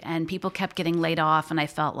sadistic, and people kept getting laid off, and I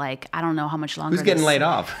felt like, I don't know how much longer. Who's getting laid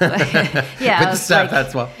off? Yeah. But the staff,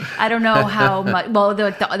 that's well. I don't know how much. Well,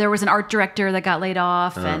 there was an art director that got laid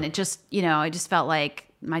off, and it just, I just felt like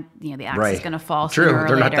the axe is going to fall sooner or There are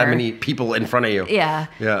later. not that many people in front of you.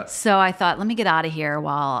 Yeah. So I thought, let me get out of here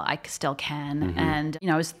while I still can. And,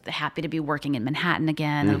 I was happy to be working in Manhattan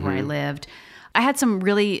again, where I lived. I had some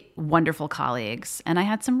really wonderful colleagues, and I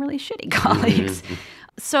had some really shitty colleagues.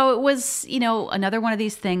 So it was, another one of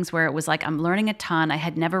these things where it was like, I'm learning a ton. I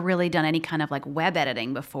had never really done any kind of like web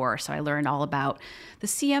editing before. So I learned all about the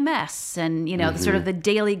CMS and, the sort of the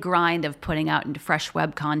daily grind of putting out into fresh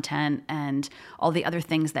web content and all the other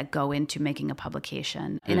things that go into making a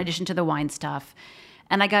publication, in addition to the wine stuff.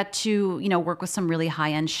 And I got to, work with some really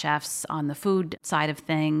high-end chefs on the food side of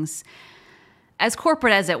things. As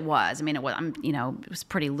corporate as it was, I mean, it was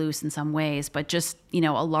pretty loose in some ways, but just, a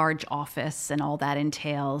large office and all that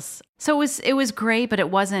entails. So it was great, but it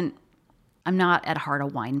wasn't, I'm not at heart a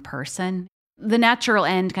wine person. The natural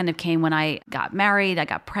end kind of came when I got married, I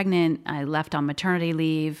got pregnant, I left on maternity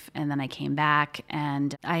leave, and then I came back,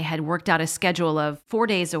 and I had worked out a schedule of 4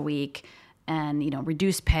 days a week and,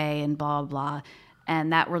 reduced pay and blah, blah, blah.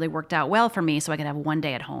 And that really worked out well for me, so I could have 1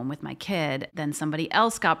 day at home with my kid. Then somebody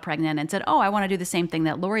else got pregnant and said, oh, I want to do the same thing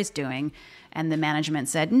that Lori's doing. And the management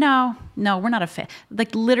said, no, we're not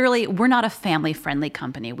literally, we're not a family-friendly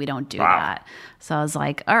company. We don't do that. So I was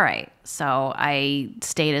like, all right. So I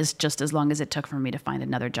stayed just as long as it took for me to find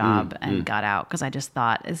another job and got out, because I just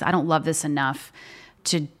thought, I don't love this enough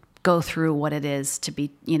to go through what it is to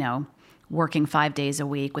be, working 5 days a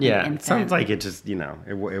week with an infant. It sounds like it just,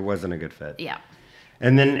 it wasn't a good fit. Yeah.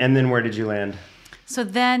 And then where did you land? So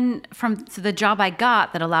then the job I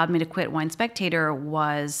got that allowed me to quit Wine Spectator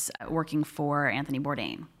was working for Anthony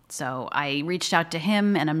Bourdain. So I reached out to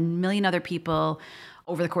him and a million other people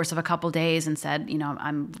over the course of a couple days and said, you know,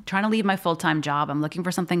 I'm trying to leave my full-time job. I'm looking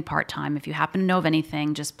for something part-time. If you happen to know of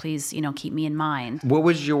anything, just please, you know, keep me in mind. What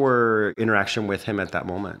was your interaction with him at that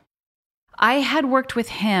moment? I had worked with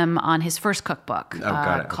him on his first cookbook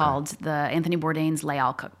got it. called the Anthony Bourdain's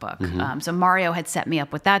Layal Cookbook. So Mario had set me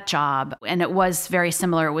up with that job, and it was very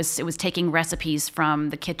similar. It was taking recipes from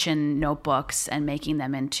the kitchen notebooks and making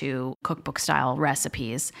them into cookbook-style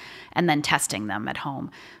recipes and then testing them at home.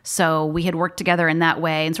 So we had worked together in that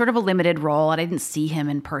way in sort of a limited role. And I didn't see him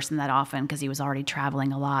in person that often because he was already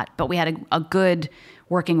traveling a lot. But we had a good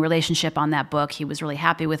working relationship on that book. He was really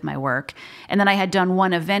happy with my work. And then I had done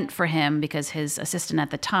one event for him because his assistant at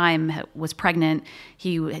the time was pregnant.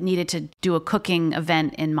 He needed to do a cooking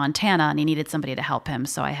event in Montana and he needed somebody to help him.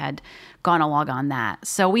 So I had gone along on that.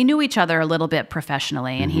 So we knew each other a little bit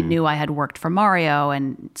professionally and he knew I had worked for Mario.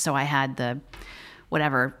 And so I had the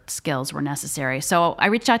whatever skills were necessary. So I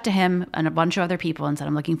reached out to him and a bunch of other people and said,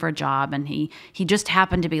 I'm looking for a job. And he just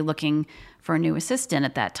happened to be looking for a new assistant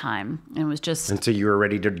at that time. And it was just... And so you were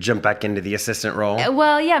ready to jump back into the assistant role?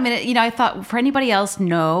 Well, yeah. I mean, you know, I thought for anybody else,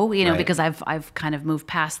 no, you know, Right. because I've kind of moved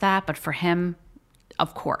past that. But for him,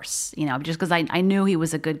 of course, you know, just because I knew he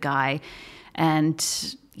was a good guy.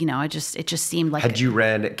 And, you know, it just seemed like... Had you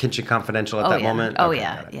read Kitchen Confidential at that moment? Oh, Okay,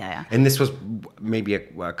 yeah. got it. Yeah. And this was maybe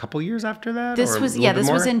a couple years after that? This or a was little bit this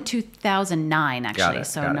was more? in 2009 actually, it,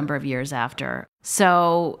 so got a it. number of years after.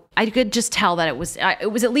 So I could just tell that it was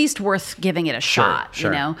at least worth giving it a shot,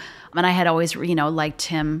 sure. you know. And I had always, you know, liked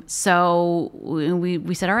him. So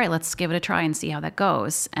we said, all right, let's give it a try and see how that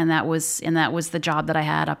goes. And that was the job that I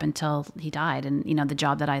had up until he died, and you know, the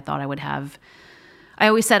job that I thought I would have. I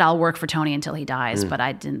always said I'll work for Tony until he dies, but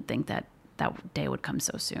I didn't think that day would come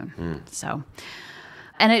so soon. So.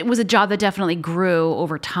 And it was a job that definitely grew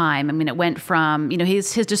over time. I mean, it went from, you know,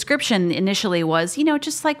 his description initially was, you know,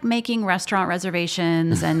 just like making restaurant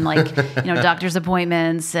reservations and like, you know, doctor's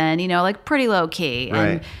appointments and, you know, like pretty low key. Right.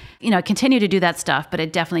 And, you know, I continued to do that stuff, but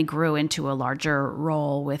it definitely grew into a larger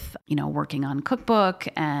role with, you know, working on cookbook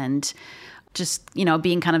and just, you know,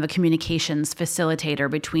 being kind of a communications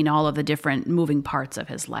facilitator between all of the different moving parts of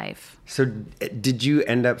his life. So did you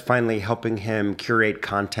end up finally helping him curate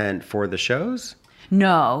content for the shows?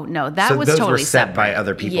 No, that So was those totally were set separate. by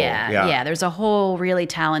other people. Yeah. Yeah. There's a whole really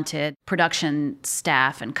talented production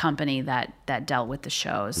staff and company that dealt with the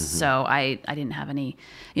shows. So I didn't have any,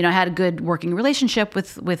 you know, I had a good working relationship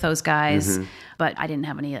with those guys, but I didn't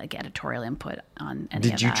have any like editorial input on any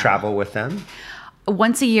of Did you that. travel with them?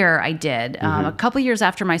 Once a year, I did. A couple years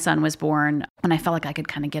after my son was born, when I felt like I could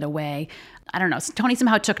kind of get away. I don't know. Tony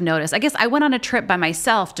somehow took notice. I guess I went on a trip by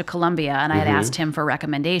myself to Colombia, and I had asked him for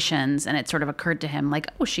recommendations, and it sort of occurred to him like,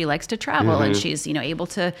 oh, she likes to travel, and she's, you know, able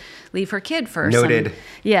to leave her kid for Noted.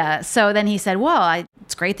 Yeah. So then he said, well,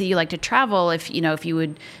 it's great that you like to travel. If you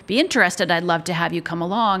would be interested, I'd love to have you come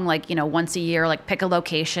along, like, you know, once a year, like pick a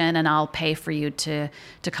location and I'll pay for you to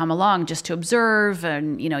come along just to observe.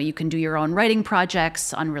 And, you know, you can do your own writing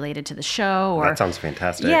projects unrelated to the show. Or That sounds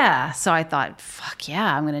fantastic. Yeah. So I thought, fuck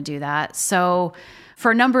yeah, I'm going to do that. So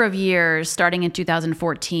for a number of years, starting in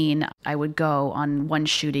 2014, I would go on one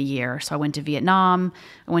shoot a year. So I went to Vietnam,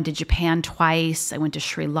 I went to Japan twice, I went to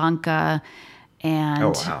Sri Lanka, and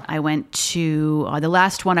Oh, wow. I went to, the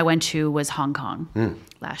last one I went to was Hong Kong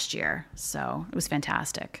last year. So it was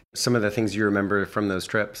fantastic. Some of the things you remember from those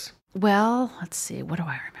trips? Well, let's see. What do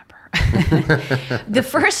I remember? The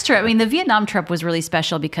first trip, I mean, the Vietnam trip was really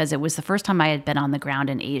special because it was the first time I had been on the ground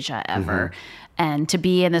in Asia ever. And to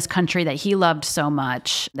be in this country that he loved so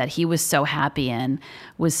much, that he was so happy in,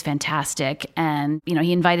 was fantastic. And, you know,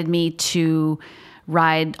 he invited me to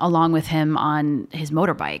ride along with him on his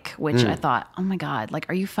motorbike, which I thought, oh my God, like,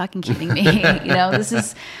 are you fucking kidding me? You know,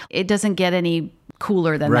 it doesn't get any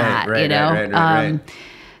cooler than that, you know? Right.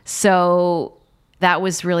 So that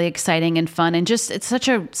was really exciting and fun, and just it's such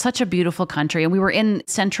a beautiful country. And we were in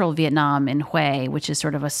central Vietnam in Hue, which is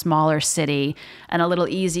sort of a smaller city and a little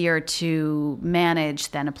easier to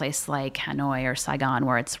manage than a place like Hanoi or Saigon,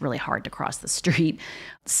 where it's really hard to cross the street.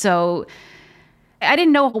 So I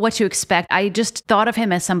didn't know what to expect. I just thought of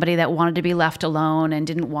him as somebody that wanted to be left alone and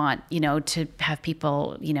didn't want, you know, to have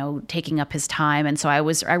people, you know, taking up his time. And so I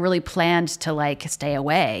really planned to like stay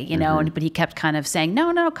away, you know, but he kept kind of saying,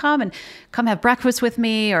 no, come have breakfast with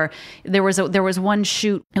me. Or there was one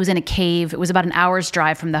shoot, it was in a cave. It was about an hour's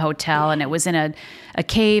drive from the hotel, and it was in a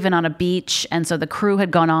cave and on a beach. And so the crew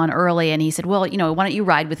had gone on early, and he said, well, you know, why don't you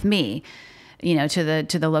ride with me?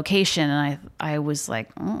 to the location. And I was like,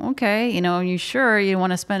 oh, okay, are you sure you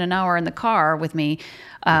want to spend an hour in the car with me?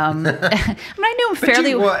 I mean, I knew him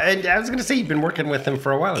fairly well. And I was going to say, you've been working with him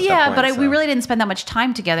for a while. We really didn't spend that much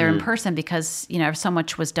time together in person because, so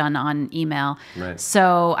much was done on email. Right.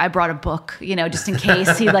 So I brought a book, just in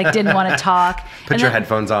case he didn't want to talk. Put your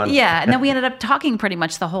headphones on. Yeah. And then we ended up talking pretty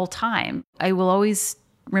much the whole time. I will always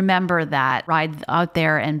remember that ride out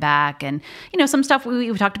there and back. And, some stuff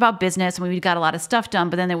we talked about business and we got a lot of stuff done,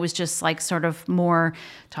 but then there was just sort of more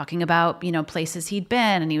talking about, places he'd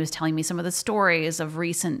been. And he was telling me some of the stories of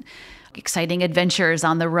recent exciting adventures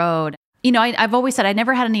on the road. I've always said I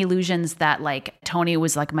never had any illusions that Tony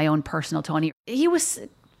was my own personal Tony. He was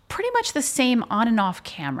pretty much the same on and off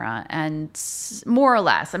camera, and more or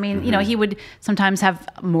less. I mean, he would sometimes have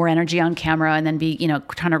more energy on camera and then be,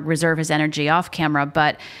 trying to reserve his energy off camera.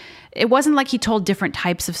 But it wasn't like he told different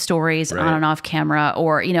types of stories on and off camera,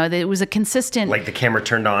 or, it was a consistent. Like the camera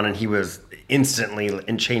turned on and he was instantly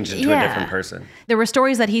and changed into a different person. There were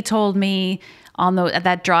stories that he told me at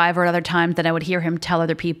that drive or at other times that I would hear him tell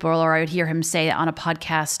other people, or I would hear him say on a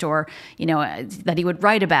podcast, or, that he would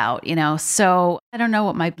write about, So I don't know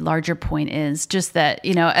what my larger point is, just that,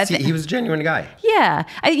 he was a genuine guy. Yeah.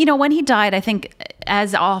 When he died, I think,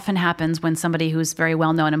 as often happens when somebody who's very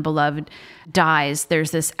well known and beloved dies, there's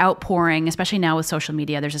this outpouring, especially now with social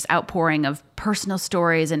media, there's this outpouring of personal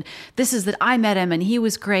stories. And this is that I met him and he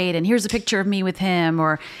was great. And here's a picture of me with him,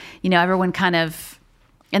 or, everyone kind of,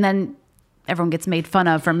 and then everyone gets made fun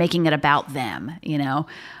of for making it about them,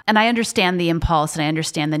 And I understand the impulse and I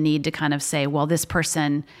understand the need to kind of say, well, this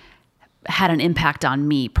person had an impact on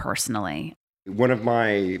me personally. One of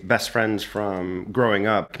my best friends from growing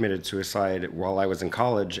up committed suicide while I was in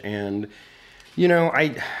college. And,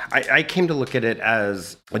 I came to look at it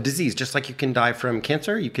as a disease. Just like you can die from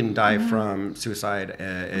cancer, you can die from suicide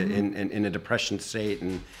in a depression state.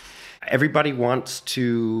 And everybody wants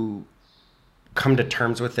to come to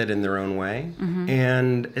terms with it in their own way.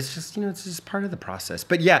 And it's just, it's just part of the process.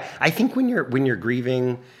 But yeah, I think when you're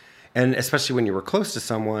grieving, and especially when you were close to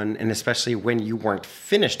someone, and especially when you weren't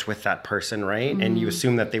finished with that person, right? And you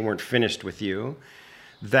assume that they weren't finished with you,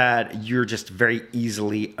 that you're just very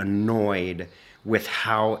easily annoyed with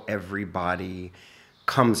how everybody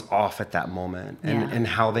comes off at that moment, and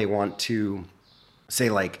how they want to say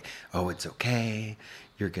oh, it's okay,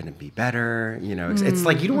 you're going to be better. It's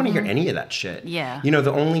like, you don't want to hear any of that shit. Yeah.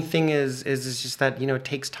 The only thing is just that, it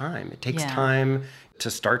takes time. It takes time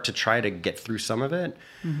to start to try to get through some of it.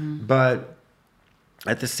 But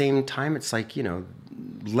at the same time, it's like,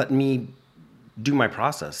 let me do my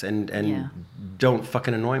process and don't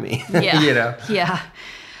fucking annoy me. Yeah. Yeah.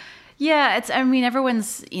 Yeah,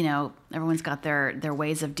 everyone's got their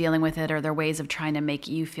ways of dealing with it, or their ways of trying to make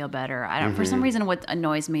you feel better. I don't, for some reason, what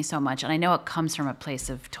annoys me so much, and I know it comes from a place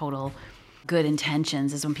of total good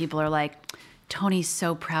intentions, is when people are like, Tony's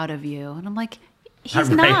so proud of you. And I'm like, he's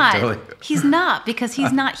not. Totally. He's not, because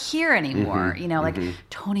he's not here anymore.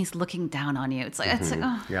 Tony's looking down on you. It's like,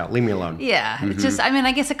 oh. Yeah, leave me alone. Yeah. It's just,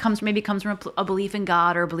 I guess it comes from a belief in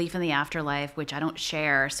God or a belief in the afterlife, which I don't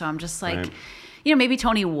share. So I'm just like, maybe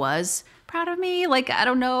Tony was proud of me. I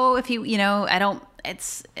don't know if he, I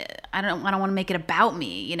don't want to make it about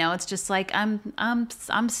me. It's just like, I'm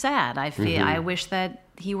sad. I feel, I wish that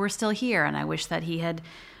he were still here, and I wish that he had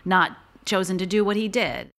not chosen to do what he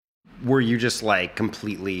did. Were you just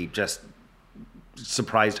completely just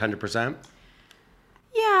surprised 100%?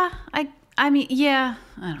 Yeah. I mean, yeah,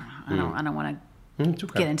 I don't know. I don't want to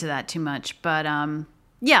get into that too much, but,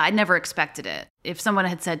 yeah, I never expected it. If someone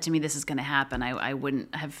had said to me, this is going to happen, I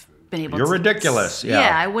wouldn't have been able to. You're ridiculous.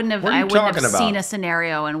 Yeah. I wouldn't have seen a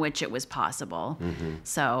scenario in which it was possible.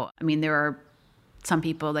 So, there are some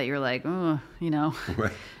people that you're like, oh,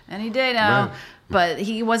 any day now. Right. But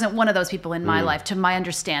he wasn't one of those people in my life, to my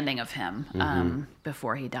understanding of him,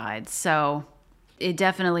 before he died. So it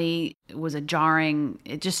definitely was a jarring,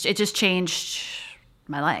 it just changed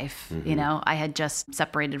my life. I had just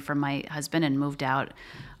separated from my husband and moved out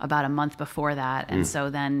about a month before that. And so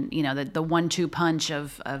then, the 1-2 punch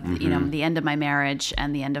of the end of my marriage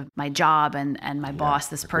and the end of my job and my boss,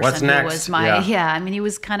 this person who was my, he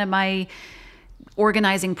was kind of my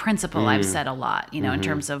organizing principle. I've said a lot, in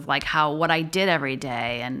terms of what I did every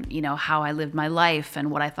day, and, how I lived my life,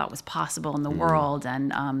 and what I thought was possible in the world,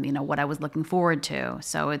 and, what I was looking forward to.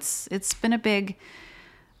 So it's been a big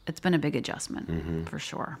adjustment for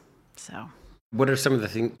sure. So what are some of the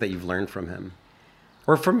things that you've learned from him,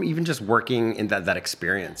 or from even just working in that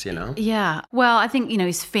experience, Yeah. Well, I think,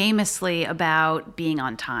 he's famously about being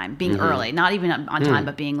on time, being early, not even on time,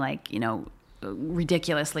 but being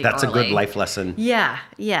ridiculously That's early. a good life lesson. Yeah.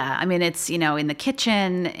 I mean, it's, in the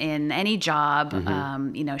kitchen, in any job,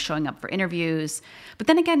 showing up for interviews, but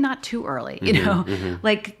then again, not too early,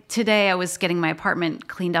 Like today I was getting my apartment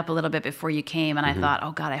cleaned up a little bit before you came, and I thought,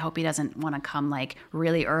 oh God, I hope he doesn't want to come like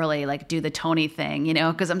really early, like do the Tony thing,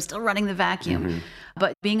 because I'm still running the vacuum.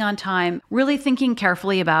 But being on time, really thinking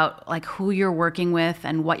carefully about like who you're working with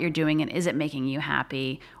and what you're doing, and is it making you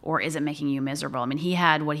happy or is it making you miserable? I mean, he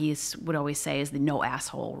had what he would always say is the no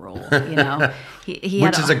asshole rule, he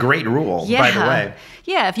Which is a great rule, by the way.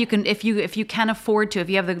 Yeah, if you can afford to, if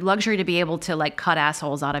you have the luxury to be able to like cut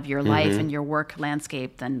assholes out of your life and your work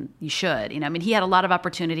landscape, then you should. I mean, he had a lot of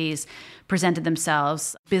opportunities presented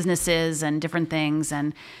themselves, businesses and different things,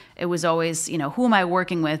 and it was always, who am I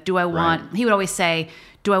working with? Do I want? Right. He would always say,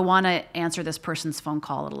 do I want to answer this person's phone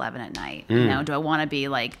call at 11 at night? Do I want to be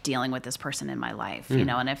like dealing with this person in my life?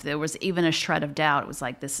 And if there was even a shred of doubt, it was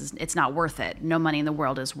like, it's not worth it. No money in the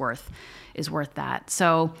world is worth that.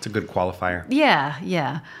 So it's a good qualifier.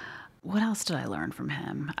 Yeah. What else did I learn from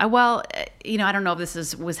him? I don't know if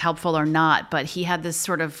this was helpful or not, but he had this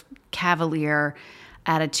sort of cavalier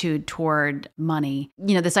attitude toward money.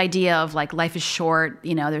 This idea of like life is short,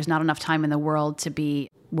 there's not enough time in the world to be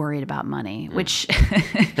worried about money, which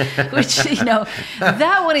that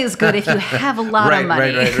one is good if you have a lot of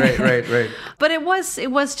money. Right. But it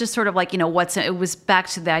was just sort of like, it was back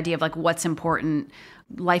to the idea of like what's important.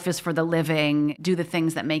 Life is for the living. Do the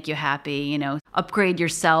things that make you happy, upgrade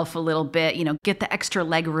yourself a little bit, get the extra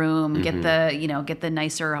leg room, get the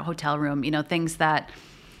nicer hotel room, things that,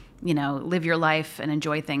 live your life and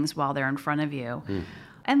enjoy things while they're in front of you.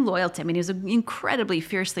 And loyalty. I mean, he was an incredibly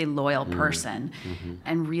fiercely loyal person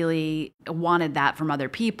and really wanted that from other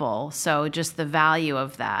people. So just the value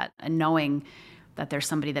of that and knowing that there's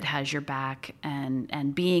somebody that has your back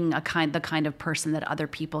and being the kind of person that other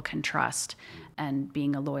people can trust and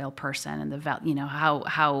being a loyal person and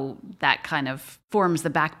how that kind of forms the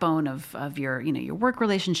backbone of your, your work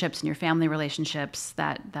relationships and your family relationships.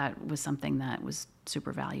 That was something that was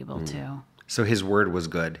super valuable too. So his word was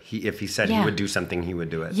good. If he said he would do something, he would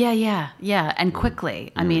do it. Yeah, and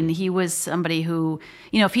quickly. I mean, he was somebody who,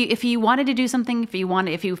 if he wanted to do something,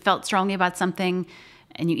 if you felt strongly about something,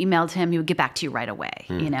 and you emailed him, he would get back to you right away.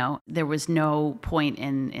 There was no point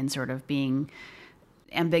in sort of being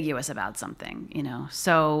ambiguous about something.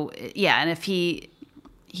 So and if he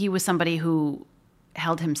was somebody who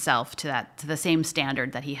held himself to the same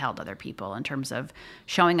standard that he held other people in terms of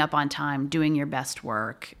showing up on time, doing your best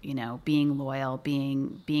work, being loyal,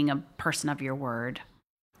 being a person of your word.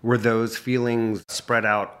 Were those feelings spread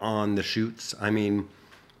out on the shoots? I mean,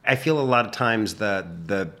 I feel a lot of times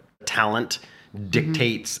the talent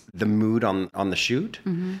dictates the mood on the shoot.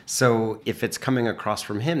 So if it's coming across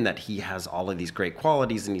from him that he has all of these great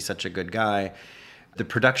qualities and he's such a good guy, the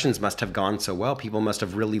productions must have gone so well. People must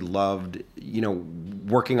have really loved,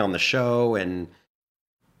 working on the show. And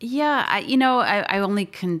yeah, I only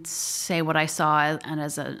can say what I saw and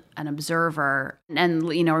as an observer, and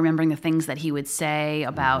remembering the things that he would say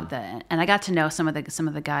about and I got to know some of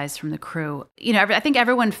the guys from the crew. I think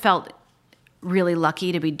everyone felt really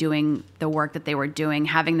lucky to be doing the work that they were doing,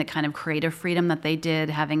 having the kind of creative freedom that they did,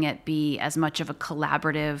 having it be as much of a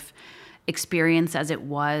collaborative experience as it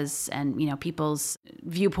was, and people's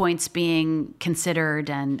viewpoints being considered.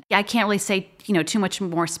 And I can't really say too much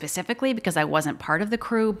more specifically because I wasn't part of the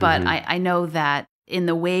crew, but I know that in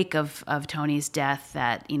the wake of Tony's death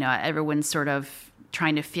that everyone's sort of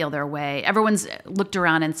trying to feel their way. Everyone's looked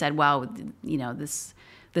around and said, wow, this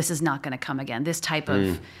is not going to come again, this type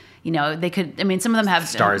of they could, some of them have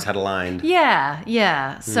stars had aligned.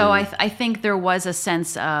 Yeah. So I think there was a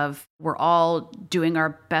sense of we're all doing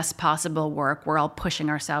our best possible work. We're all pushing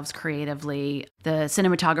ourselves creatively. The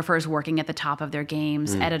cinematographers working at the top of their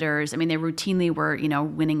games, editors. They routinely were,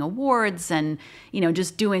 winning awards and,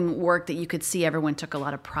 just doing work that you could see everyone took a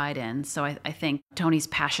lot of pride in. So I think Tony's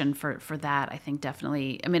passion for that, I think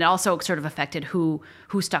definitely, it also sort of affected who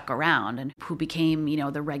stuck around and who became,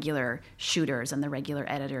 the regular shooters and the regular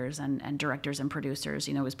editors and directors and producers.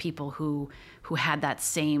 It was people who had that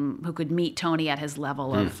same, who could meet Tony at his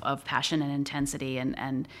level of passion and intensity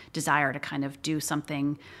and desire to kind of do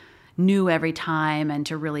something new every time and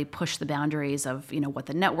to really push the boundaries of what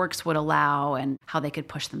the networks would allow and how they could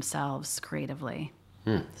push themselves creatively.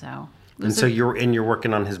 So you're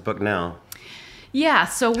working on his book now. Yeah.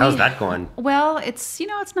 So how's that going? Well, it's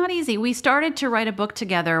not easy. We started to write a book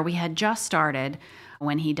together. We had just started.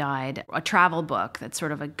 when he died, a travel book that's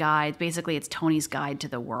sort of a guide. Basically, it's Tony's guide to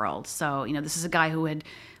the world. So, this is a guy who had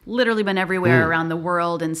literally been everywhere around the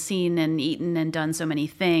world and seen and eaten and done so many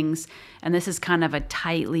things. And this is kind of a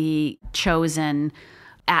tightly chosen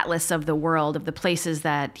atlas of the world, of the places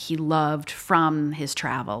that he loved from his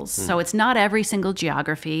travels. So it's not every single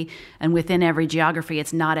geography, and within every geography,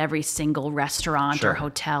 it's not every single restaurant or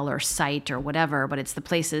hotel or site or whatever, but it's the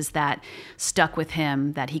places that stuck with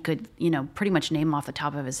him that he could, pretty much name off the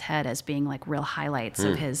top of his head as being like real highlights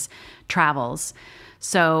of his travels.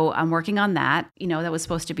 So I'm working on that. That was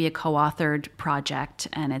supposed to be a co-authored project,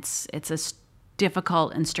 and it's a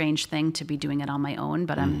difficult and strange thing to be doing it on my own,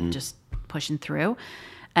 but I'm just pushing through,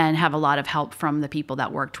 and have a lot of help from the people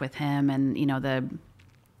that worked with him, and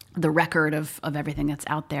the record of everything that's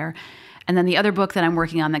out there. And then the other book that I'm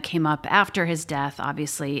working on that came up after his death,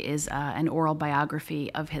 obviously, is an oral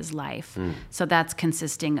biography of his life. So that's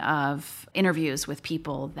consisting of interviews with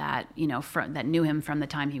people that that knew him from the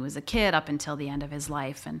time he was a kid up until the end of his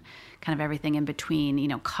life, and kind of everything in between.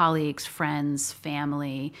 Colleagues, friends,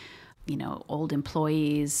 family, old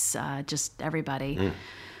employees, just everybody.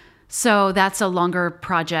 So that's a longer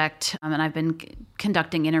project, and I've been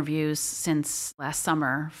conducting interviews since last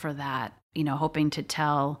summer for that, hoping to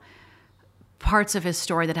tell parts of his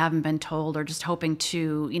story that haven't been told, or just hoping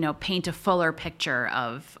to, paint a fuller picture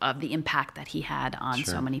of the impact that he had on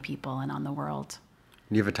so many people and on the world.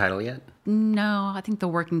 Do you have a title yet? No, I think the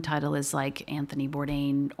working title is like Anthony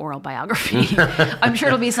Bourdain oral biography. I'm sure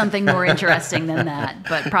it'll be something more interesting than that,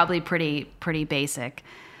 but probably pretty basic,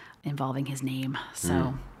 involving his name.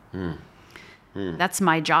 So that's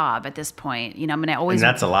my job at this point. I always. And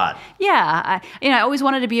that's a lot. Yeah, I always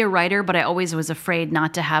wanted to be a writer, but I always was afraid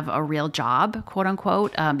not to have a real job, quote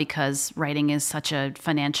unquote, because writing is such a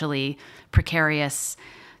financially precarious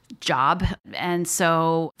job. And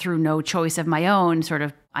so through no choice of my own,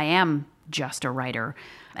 I am just a writer,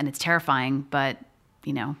 and it's terrifying, but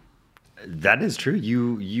That is true.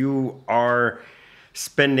 You are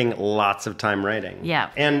spending lots of time writing.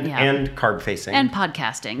 And carb facing. And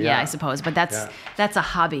podcasting, I suppose. But that's a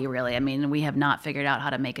hobby, really. I mean, we have not figured out how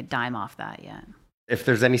to make a dime off that yet. If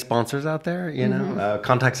there's any sponsors out there,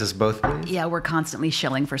 contact us both, please. Yeah, we're constantly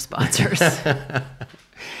shilling for sponsors.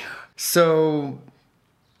 So,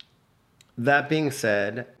 that being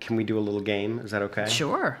said, can we do a little game? Is that okay?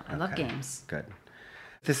 Sure. I love games. Good.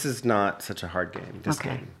 This is not such a hard game, this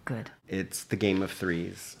game. Good. It's the game of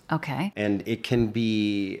threes. Okay. And it can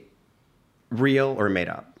be real or made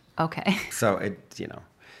up. Okay. So,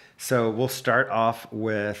 So we'll start off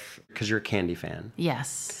with, because you're a candy fan.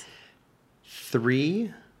 Yes.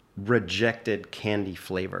 3 rejected candy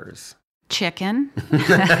flavors. Chicken.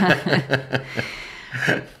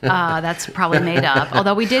 That's probably made up.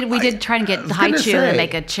 Although we did try and get Haichu to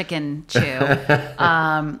make a chicken chew.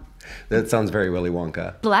 That sounds very Willy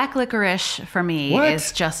Wonka. Black licorice for me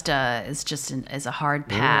is just a hard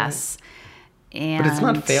pass. And but it's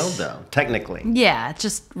not failed though, technically. Yeah,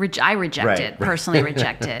 I reject it. Personally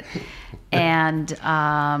reject it. And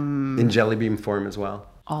in jelly beam form as well.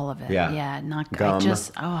 All of it. Yeah. Not gum.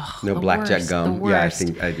 No blackjack gum. The worst. Yeah, I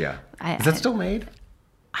think is that still made?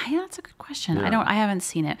 That's a good question. Yeah. I haven't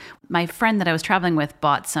seen it. My friend that I was traveling with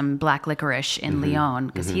bought some black licorice in Lyon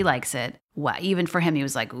because he likes it. Well, even for him, he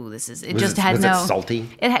was like, "Ooh, this is." It was it salty?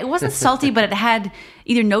 It wasn't salty, but it had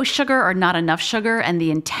either no sugar or not enough sugar, and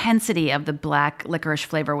the intensity of the black licorice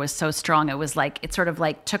flavor was so strong. It was like it sort of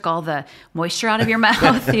like took all the moisture out of your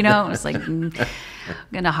mouth. It was like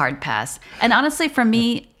a hard pass. And honestly, for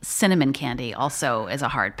me, cinnamon candy also is a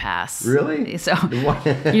hard pass. Really? So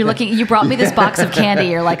you brought me this box of candy.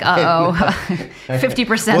 You're like,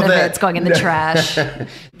 50% of it's going in the trash.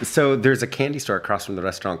 So there's a candy store across from the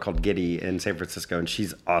restaurant called Giddy in San Francisco, and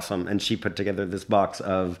she's awesome. And she put together this box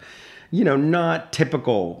of, not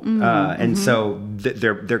typical. And so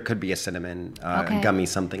there could be a cinnamon gummy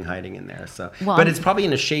something hiding in there. So, but it's probably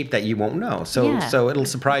in a shape that you won't know. So it'll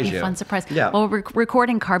surprise you. Fun surprise. Yeah. Well, we're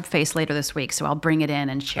recording Carb Face later this week, so I'll bring it in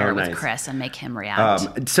and share it with Chris and make him react.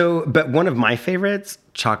 But one of my favorites,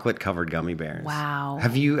 chocolate covered gummy bears. Wow.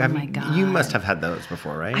 My God. You must have had those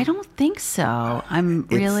before, right? I don't think so. I'm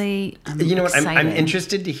excited. I'm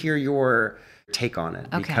interested to hear your take on it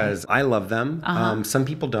because I love them. Some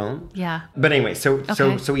people don't. Yeah. But anyway, so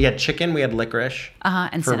we had chicken, we had licorice,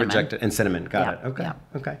 and for cinnamon. Rejected, and cinnamon. Got it. Okay. Yeah.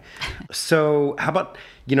 Okay. So how about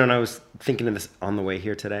and I was thinking of this on the way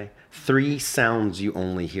here today. 3 sounds you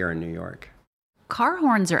only hear in New York. Car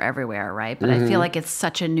horns are everywhere, right? But I feel like it's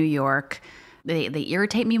such a New York thing. Like They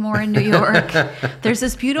irritate me more in New York. There's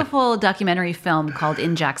this beautiful documentary film called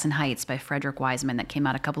In Jackson Heights by Frederick Wiseman that came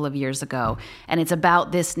out a couple of years ago. And it's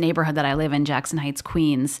about this neighborhood that I live in, Jackson Heights,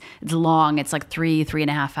 Queens. It's long. It's like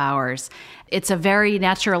 3.5 hours. It's a very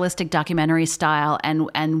naturalistic documentary style,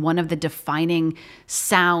 and one of the defining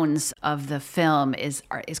sounds of the film is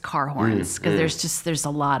car horns, because there's a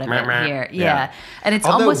lot of it here. Yeah. And it's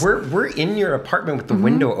Although almost we're in your apartment with the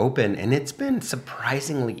window open, and it's been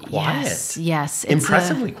surprisingly quiet. Yes.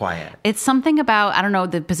 Impressively quiet. It's something about, I don't know,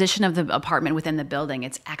 the position of the apartment within the building.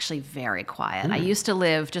 It's actually very quiet. I used to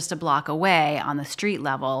live just a block away on the street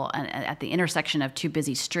level and at the intersection of two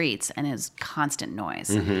busy streets, and it was constant noise.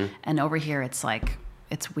 And over here, it's like,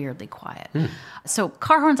 it's weirdly quiet. So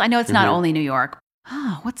car horns, I know it's not only New York.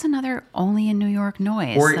 What's another only in New York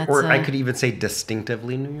noise? Or I could even say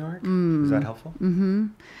distinctively New York. Is that helpful?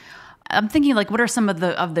 I'm thinking, like, what are some of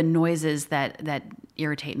the noises that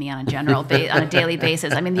irritate me on a general on a daily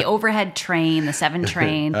basis? I mean, the overhead train, the 7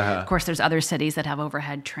 train. Of course, there's other cities that have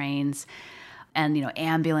overhead trains, and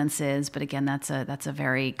ambulances. But again, that's a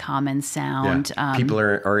very common sound. Yeah. People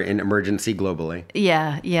are in emergency globally.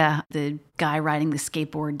 Yeah. The guy riding the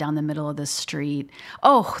skateboard down the middle of the street.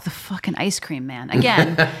 Oh, the fucking ice cream man.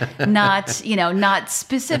 Again, not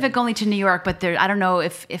specific only to New York, but there, I don't know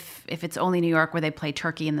if it's only New York where they play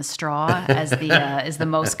Turkey in the Straw as is the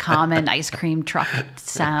most common ice cream truck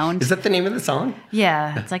sound. Is that the name of the song?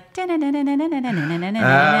 Yeah. It's like I didn't know the name of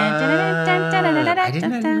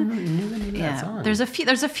that song.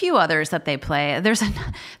 There's a few others that they play.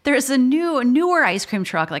 There's a newer ice cream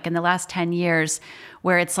truck, like in the last 10 years,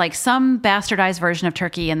 where it's like some bastardized version of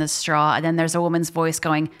Turkey in the Straw, and then there's a woman's voice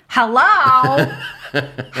going, "Hello,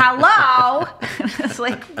 hello." It's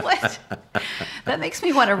like, what? That makes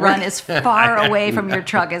me want to run as far away from your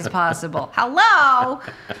truck as possible. Hello.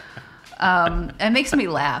 It makes me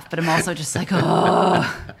laugh, but I'm also just like,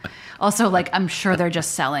 oh. Also, like, I'm sure they're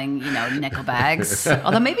just selling, nickel bags.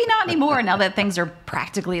 Although maybe not anymore now that things are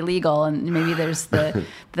practically legal, and maybe there's the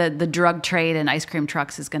drug trade and ice cream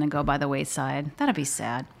trucks is going to go by the wayside. That'd be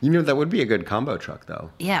sad. That would be a good combo truck, though.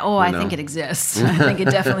 Yeah. Oh, I think it exists. I think it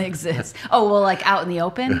definitely exists. Oh, well, like out in the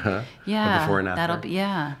open? Yeah. Before and after. That'll be,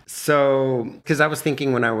 yeah. So, because I was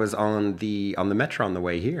thinking when I was on the metro on the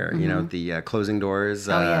way here, the closing doors.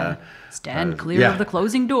 Oh, yeah. Stand clear of the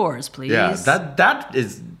closing doors, please. Yeah, that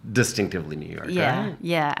is distinctly New York, right?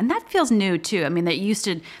 Yeah, and that feels new too. I mean, there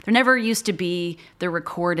never used to be the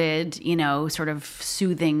recorded, sort of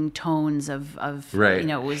soothing tones of right.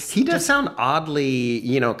 It was. He does sound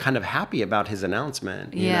oddly, kind of happy about his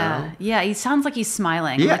announcement. Yeah, he sounds like he's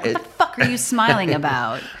smiling. Yeah, like, what the fuck are you smiling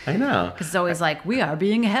about? I know, because it's always like, we are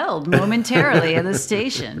being held momentarily at the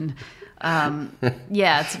station.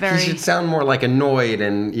 It's very. He should sound more like annoyed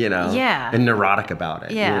and and neurotic about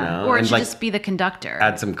it. Yeah, or it should just be the conductor.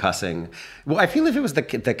 Add some cussing. Well, I feel if it was the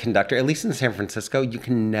conductor, at least in San Francisco, you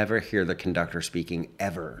can never hear the conductor speaking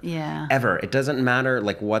ever. Yeah. Ever. It doesn't matter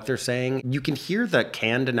like what they're saying. You can hear the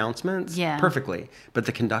canned announcements perfectly, but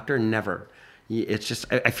the conductor never. It's just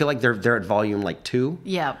I feel like they're at volume like 2.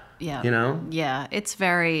 Yeah. Yeah, it's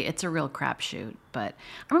a real crapshoot. But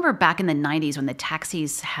I remember back in the 90s when the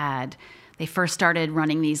taxis they first started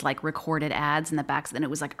running these like recorded ads in the backs, and it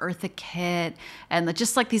was like Eartha Kitt and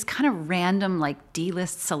just like these kind of random like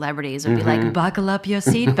D-list celebrities would be like, "Buckle up your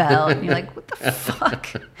seatbelt," and you're like, "What the fuck?"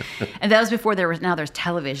 And that was before there's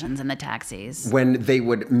televisions in the taxis. When they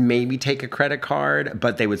would maybe take a credit card,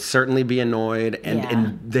 but they would certainly be annoyed,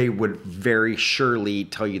 and they would very surely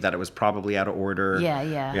tell you that it was probably out of order.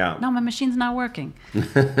 Yeah. No, my machine's not working.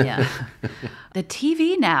 Yeah. The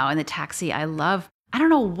TV now in the taxi, I love. I don't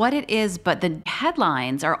know what it is, but the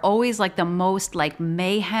headlines are always like the most like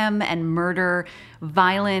mayhem and murder,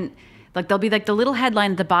 violent. Like there'll be like the little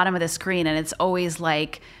headline at the bottom of the screen, and it's always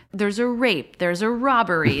like there's a rape, there's a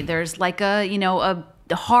robbery, there's like a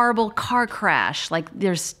horrible car crash. Like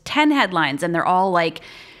there's 10 headlines, and they're all like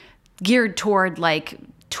geared toward like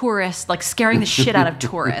tourists, like scaring the shit out of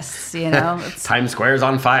tourists. Times Square's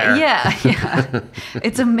on fire. Yeah.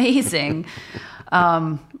 It's amazing.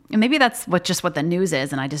 And maybe that's what the news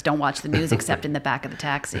is, and I just don't watch the news except in the back of the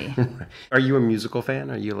taxi. Are you a musical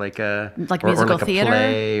fan? Are you like musical theater? A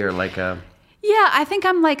play or like a... Yeah, I think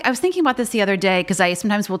I was thinking about this the other day because I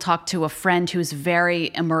sometimes will talk to a friend who's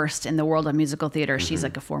very immersed in the world of musical theater. She's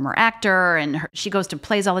like a former actor, and she goes to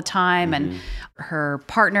plays all the time, and her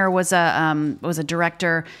partner was a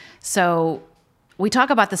director. So we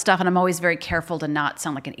talk about this stuff, and I'm always very careful to not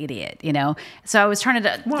sound like an idiot, So I was trying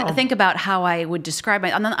to think about how I would describe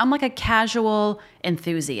I'm like a casual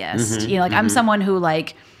enthusiast. I'm someone who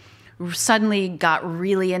like suddenly got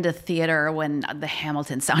really into theater when the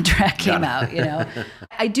Hamilton soundtrack came out, you know.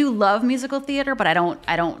 I do love musical theater, but I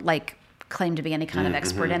don't like claim to be any kind of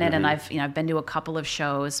expert in it. And I've been to a couple of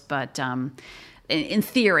shows, but in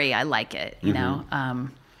theory, I like it, you know.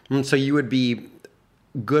 So you would be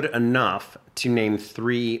good enough to name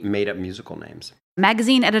 3 made-up musical names.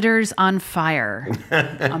 Magazine Editors on Fire,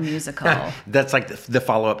 a musical. That's like the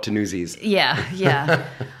follow-up to Newsies. Yeah.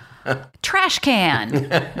 Trash Can,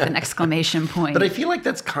 with an exclamation point. But I feel like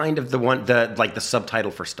that's kind of the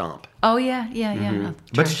subtitle for Stomp. Oh, yeah.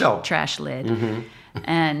 But still. Trash Lid.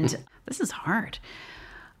 And this is hard.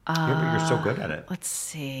 Yeah, but you're so good at it. Let's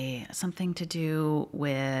see. Something to do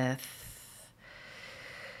with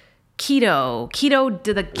keto,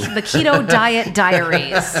 the Keto Diet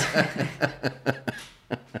Diaries.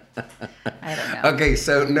 I don't know. Okay,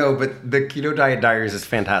 so no, but the Keto Diet Diaries is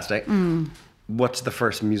fantastic. What's the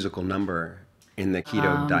first musical number in the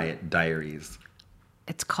Keto Diet Diaries?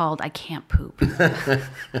 It's called I Can't Poop.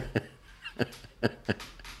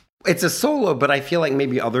 It's a solo, but I feel like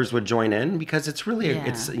maybe others would join in because it's really,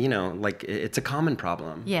 it's a common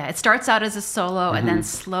problem. Yeah, it starts out as a solo and then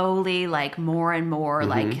slowly, like more and more,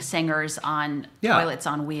 like singers on toilets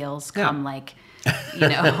on wheels come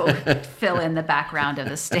fill in the background of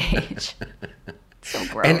the stage. So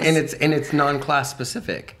gross. And it's non-class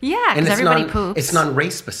specific. Yeah, because everybody poops. It's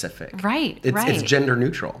non-race specific. Right. It's gender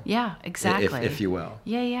neutral. Yeah, exactly. If you will.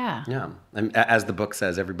 Yeah. Yeah. And as the book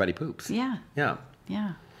says, everybody poops. Yeah. Yeah.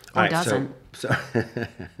 Or doesn't.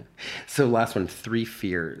 So last one, 3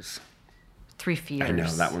 fears. 3 fears. I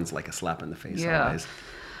know, that one's like a slap in the face Yeah. always.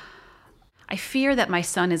 I fear that my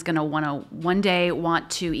son is going to one day want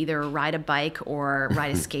to either ride a bike or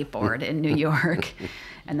ride a skateboard in New York.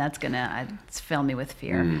 And that's going to fill me with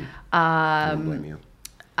fear. I don't blame you.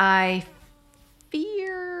 I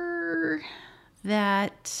fear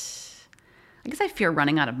that... I guess I fear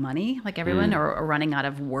running out of money, like everyone, or running out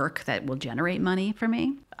of work that will generate money for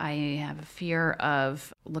me. I have a fear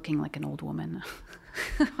of looking like an old woman.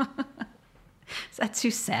 Is that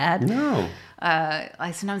too sad? No.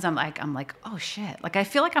 Sometimes I'm like, oh shit. Like I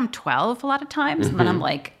feel like I'm 12 a lot of times, and then I'm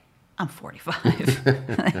like, I'm 45.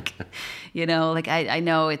 I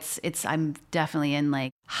know I'm definitely in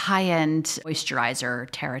like high-end moisturizer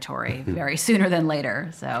territory very sooner than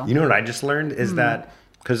later. So you know what I just learned is that,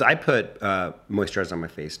 because I put moisturizer on my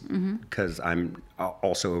face because I'm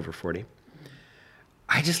also over 40.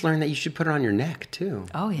 I just learned that you should put it on your neck too.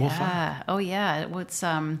 Oh yeah. It's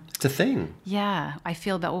a thing. Yeah.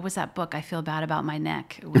 What was that book? I Feel Bad About My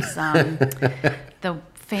Neck. It was the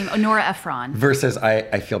famous Nora Ephron. Versus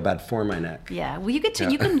I feel bad for my neck. Yeah. Well, you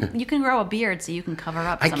can grow a beard so you can cover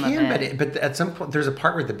up some of it. But at some point there's a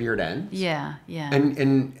part where the beard ends. Yeah.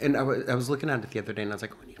 And I was looking at it the other day and I was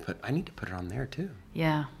like, I need to put it on there too.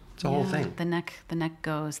 Yeah. It's a whole thing. The neck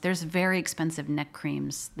goes. There's very expensive neck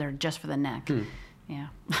creams. They're just for the neck. Yeah.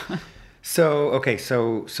 So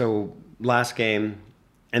last game,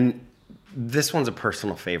 and this one's a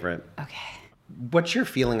personal favorite. Okay. What's your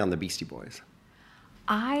feeling on the Beastie Boys?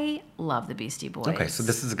 I love the Beastie Boys. Okay, so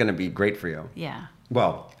this is going to be great for you. Yeah.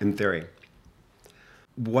 Well, in theory.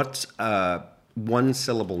 What's a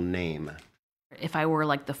 1-syllable name? If I were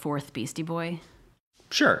like the 4th Beastie Boy?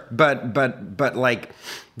 Sure, but like,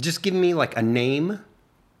 just give me like a name,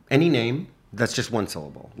 any name that's just 1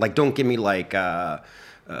 syllable. Like, don't give me like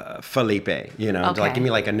Felipe, you know? Okay. Like, give me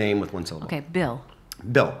like a name with 1 syllable. Okay, Bill.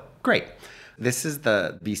 Bill, great. This is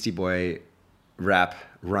the Beastie Boy rap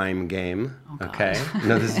rhyme game. Okay?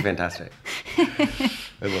 No, this is fantastic.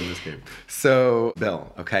 I love this game. So,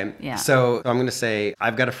 Bill, okay? Yeah. So, I'm going to say,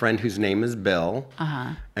 I've got a friend whose name is Bill.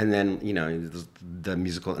 Uh-huh. And then, the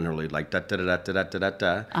musical interlude, like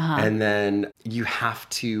da-da-da-da-da-da-da-da. And then you have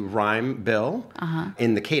to rhyme Bill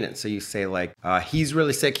in the cadence. So you say, like, he's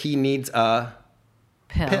really sick, he needs a...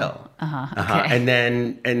 pill. Okay. And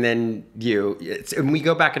then and we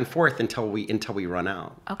go back and forth until we run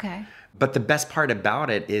out. Okay. But the best part about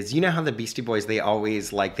it is, you know how the Beastie Boys, they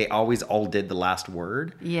always all did the last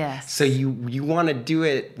word? Yes. So you want to do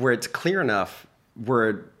it where it's clear enough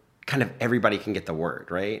where kind of everybody can get the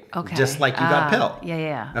word, right? Okay. Just like you got pill.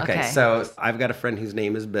 Yeah. Okay. So I've got a friend whose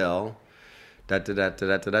name is Bill. Da da da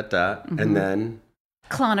da da da da. And then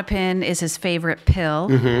Klonopin is his favorite pill.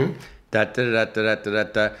 Da da da da da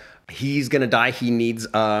da. He's gonna die. He needs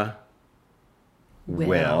a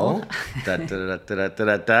will. Da da da da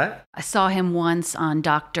da da. I saw him once on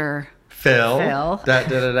Dr. Phil. Da,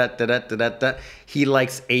 da, da, da, da, da, da. He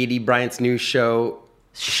likes 80 Bryant's new show.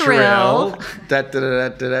 Shrill. Da, da, da,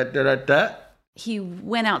 da, da, da, da. He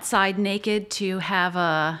went outside naked to have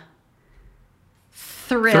a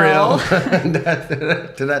Thrill.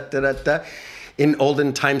 In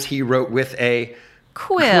olden times, he wrote with a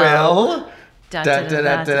Quill. Da, da, da,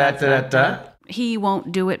 da, da, da, da. He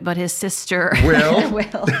won't do it, but his sister Will.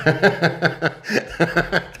 will.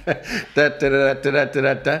 Da, da, da, da, da,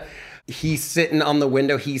 da, da. He's sitting on the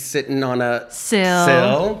window. He's sitting on a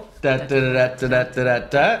Sill. Da, da, da, da, da, da, da,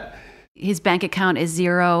 da. His bank account is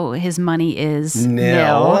 0. His money is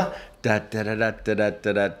Nil. Da, da, da, da, da,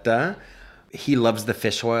 da, da, da. He loves the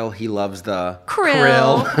fish oil. He loves the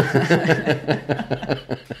Krill.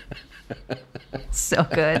 So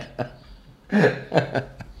good.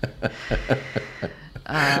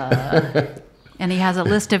 And he has a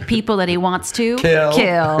list of people that he wants to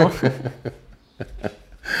kill.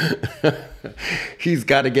 He's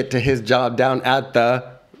got to get to his job down at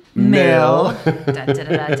the Mill.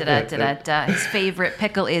 mill. His favorite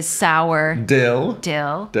pickle is sour. Dill.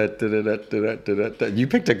 Dill. Da, da, da, da, da, da, da, da. You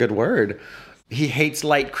picked a good word. He hates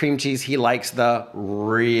light cream cheese. He likes the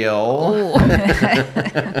real.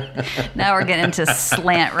 Now we're getting into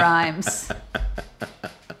slant rhymes.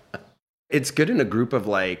 It's good in a group of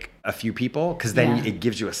like a few people because then Yeah. it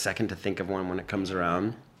gives you a second to think of one when it comes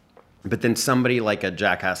around. But then somebody like a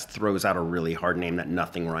jackass throws out a really hard name that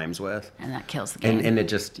nothing rhymes with. And that kills the game. And it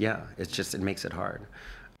just, it makes it hard.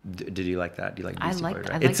 Did you like that? Do you like Beastie Boy?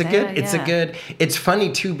 I It's a good, it's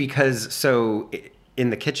funny too because in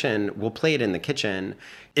the kitchen, we'll play it in the kitchen.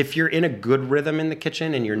 If you're in a good rhythm in the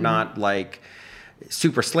kitchen and you're not like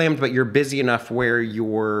super slammed, but you're busy enough where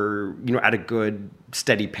you're, at a good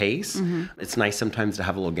steady pace, it's nice sometimes to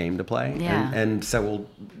have a little game to play. Yeah. And so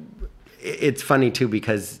it's funny too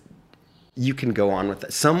because you can go on with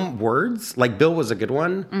it. Some words, like Bill was a good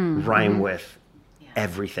one, rhyme with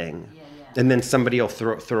everything. And then somebody will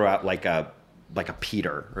throw out like a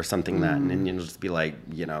Peter or something that, and then you'll just be like,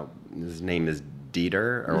 his name is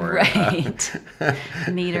Dieter or right.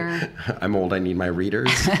 Neater. I'm old. I need my readers.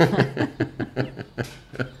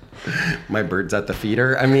 My bird's at the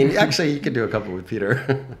feeder. I mean, actually, you could do a couple with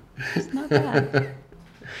Peter. It's not bad.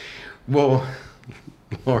 Well,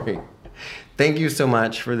 Lori, thank you so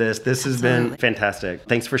much for this. This has been fantastic.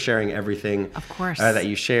 Thanks for sharing everything Of course. that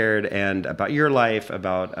you shared and about your life,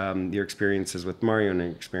 about your experiences with Mario and your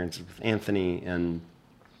experiences with Anthony, and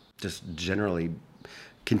just generally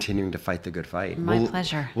continuing to fight the good fight. My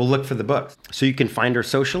pleasure. We'll look for the book. So you can find her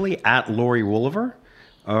socially at Lori Wooliver,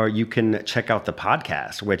 or you can check out the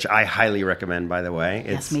podcast, which I highly recommend, by the way.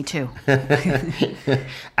 Yes, me too.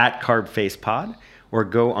 At Carb Face Pod, or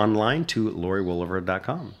go online to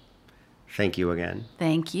loriwooliver.com. Thank you again.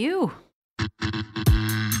 Thank you.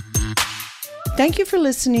 Thank you for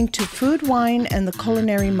listening to Food, Wine, and the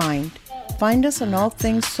Culinary Mind. Find us on all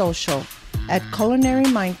things social at Culinary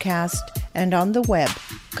Mindcast and on the web,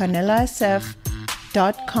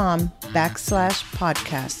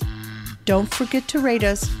 canelasf.com/podcast. Don't forget to rate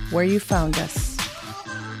us where you found us.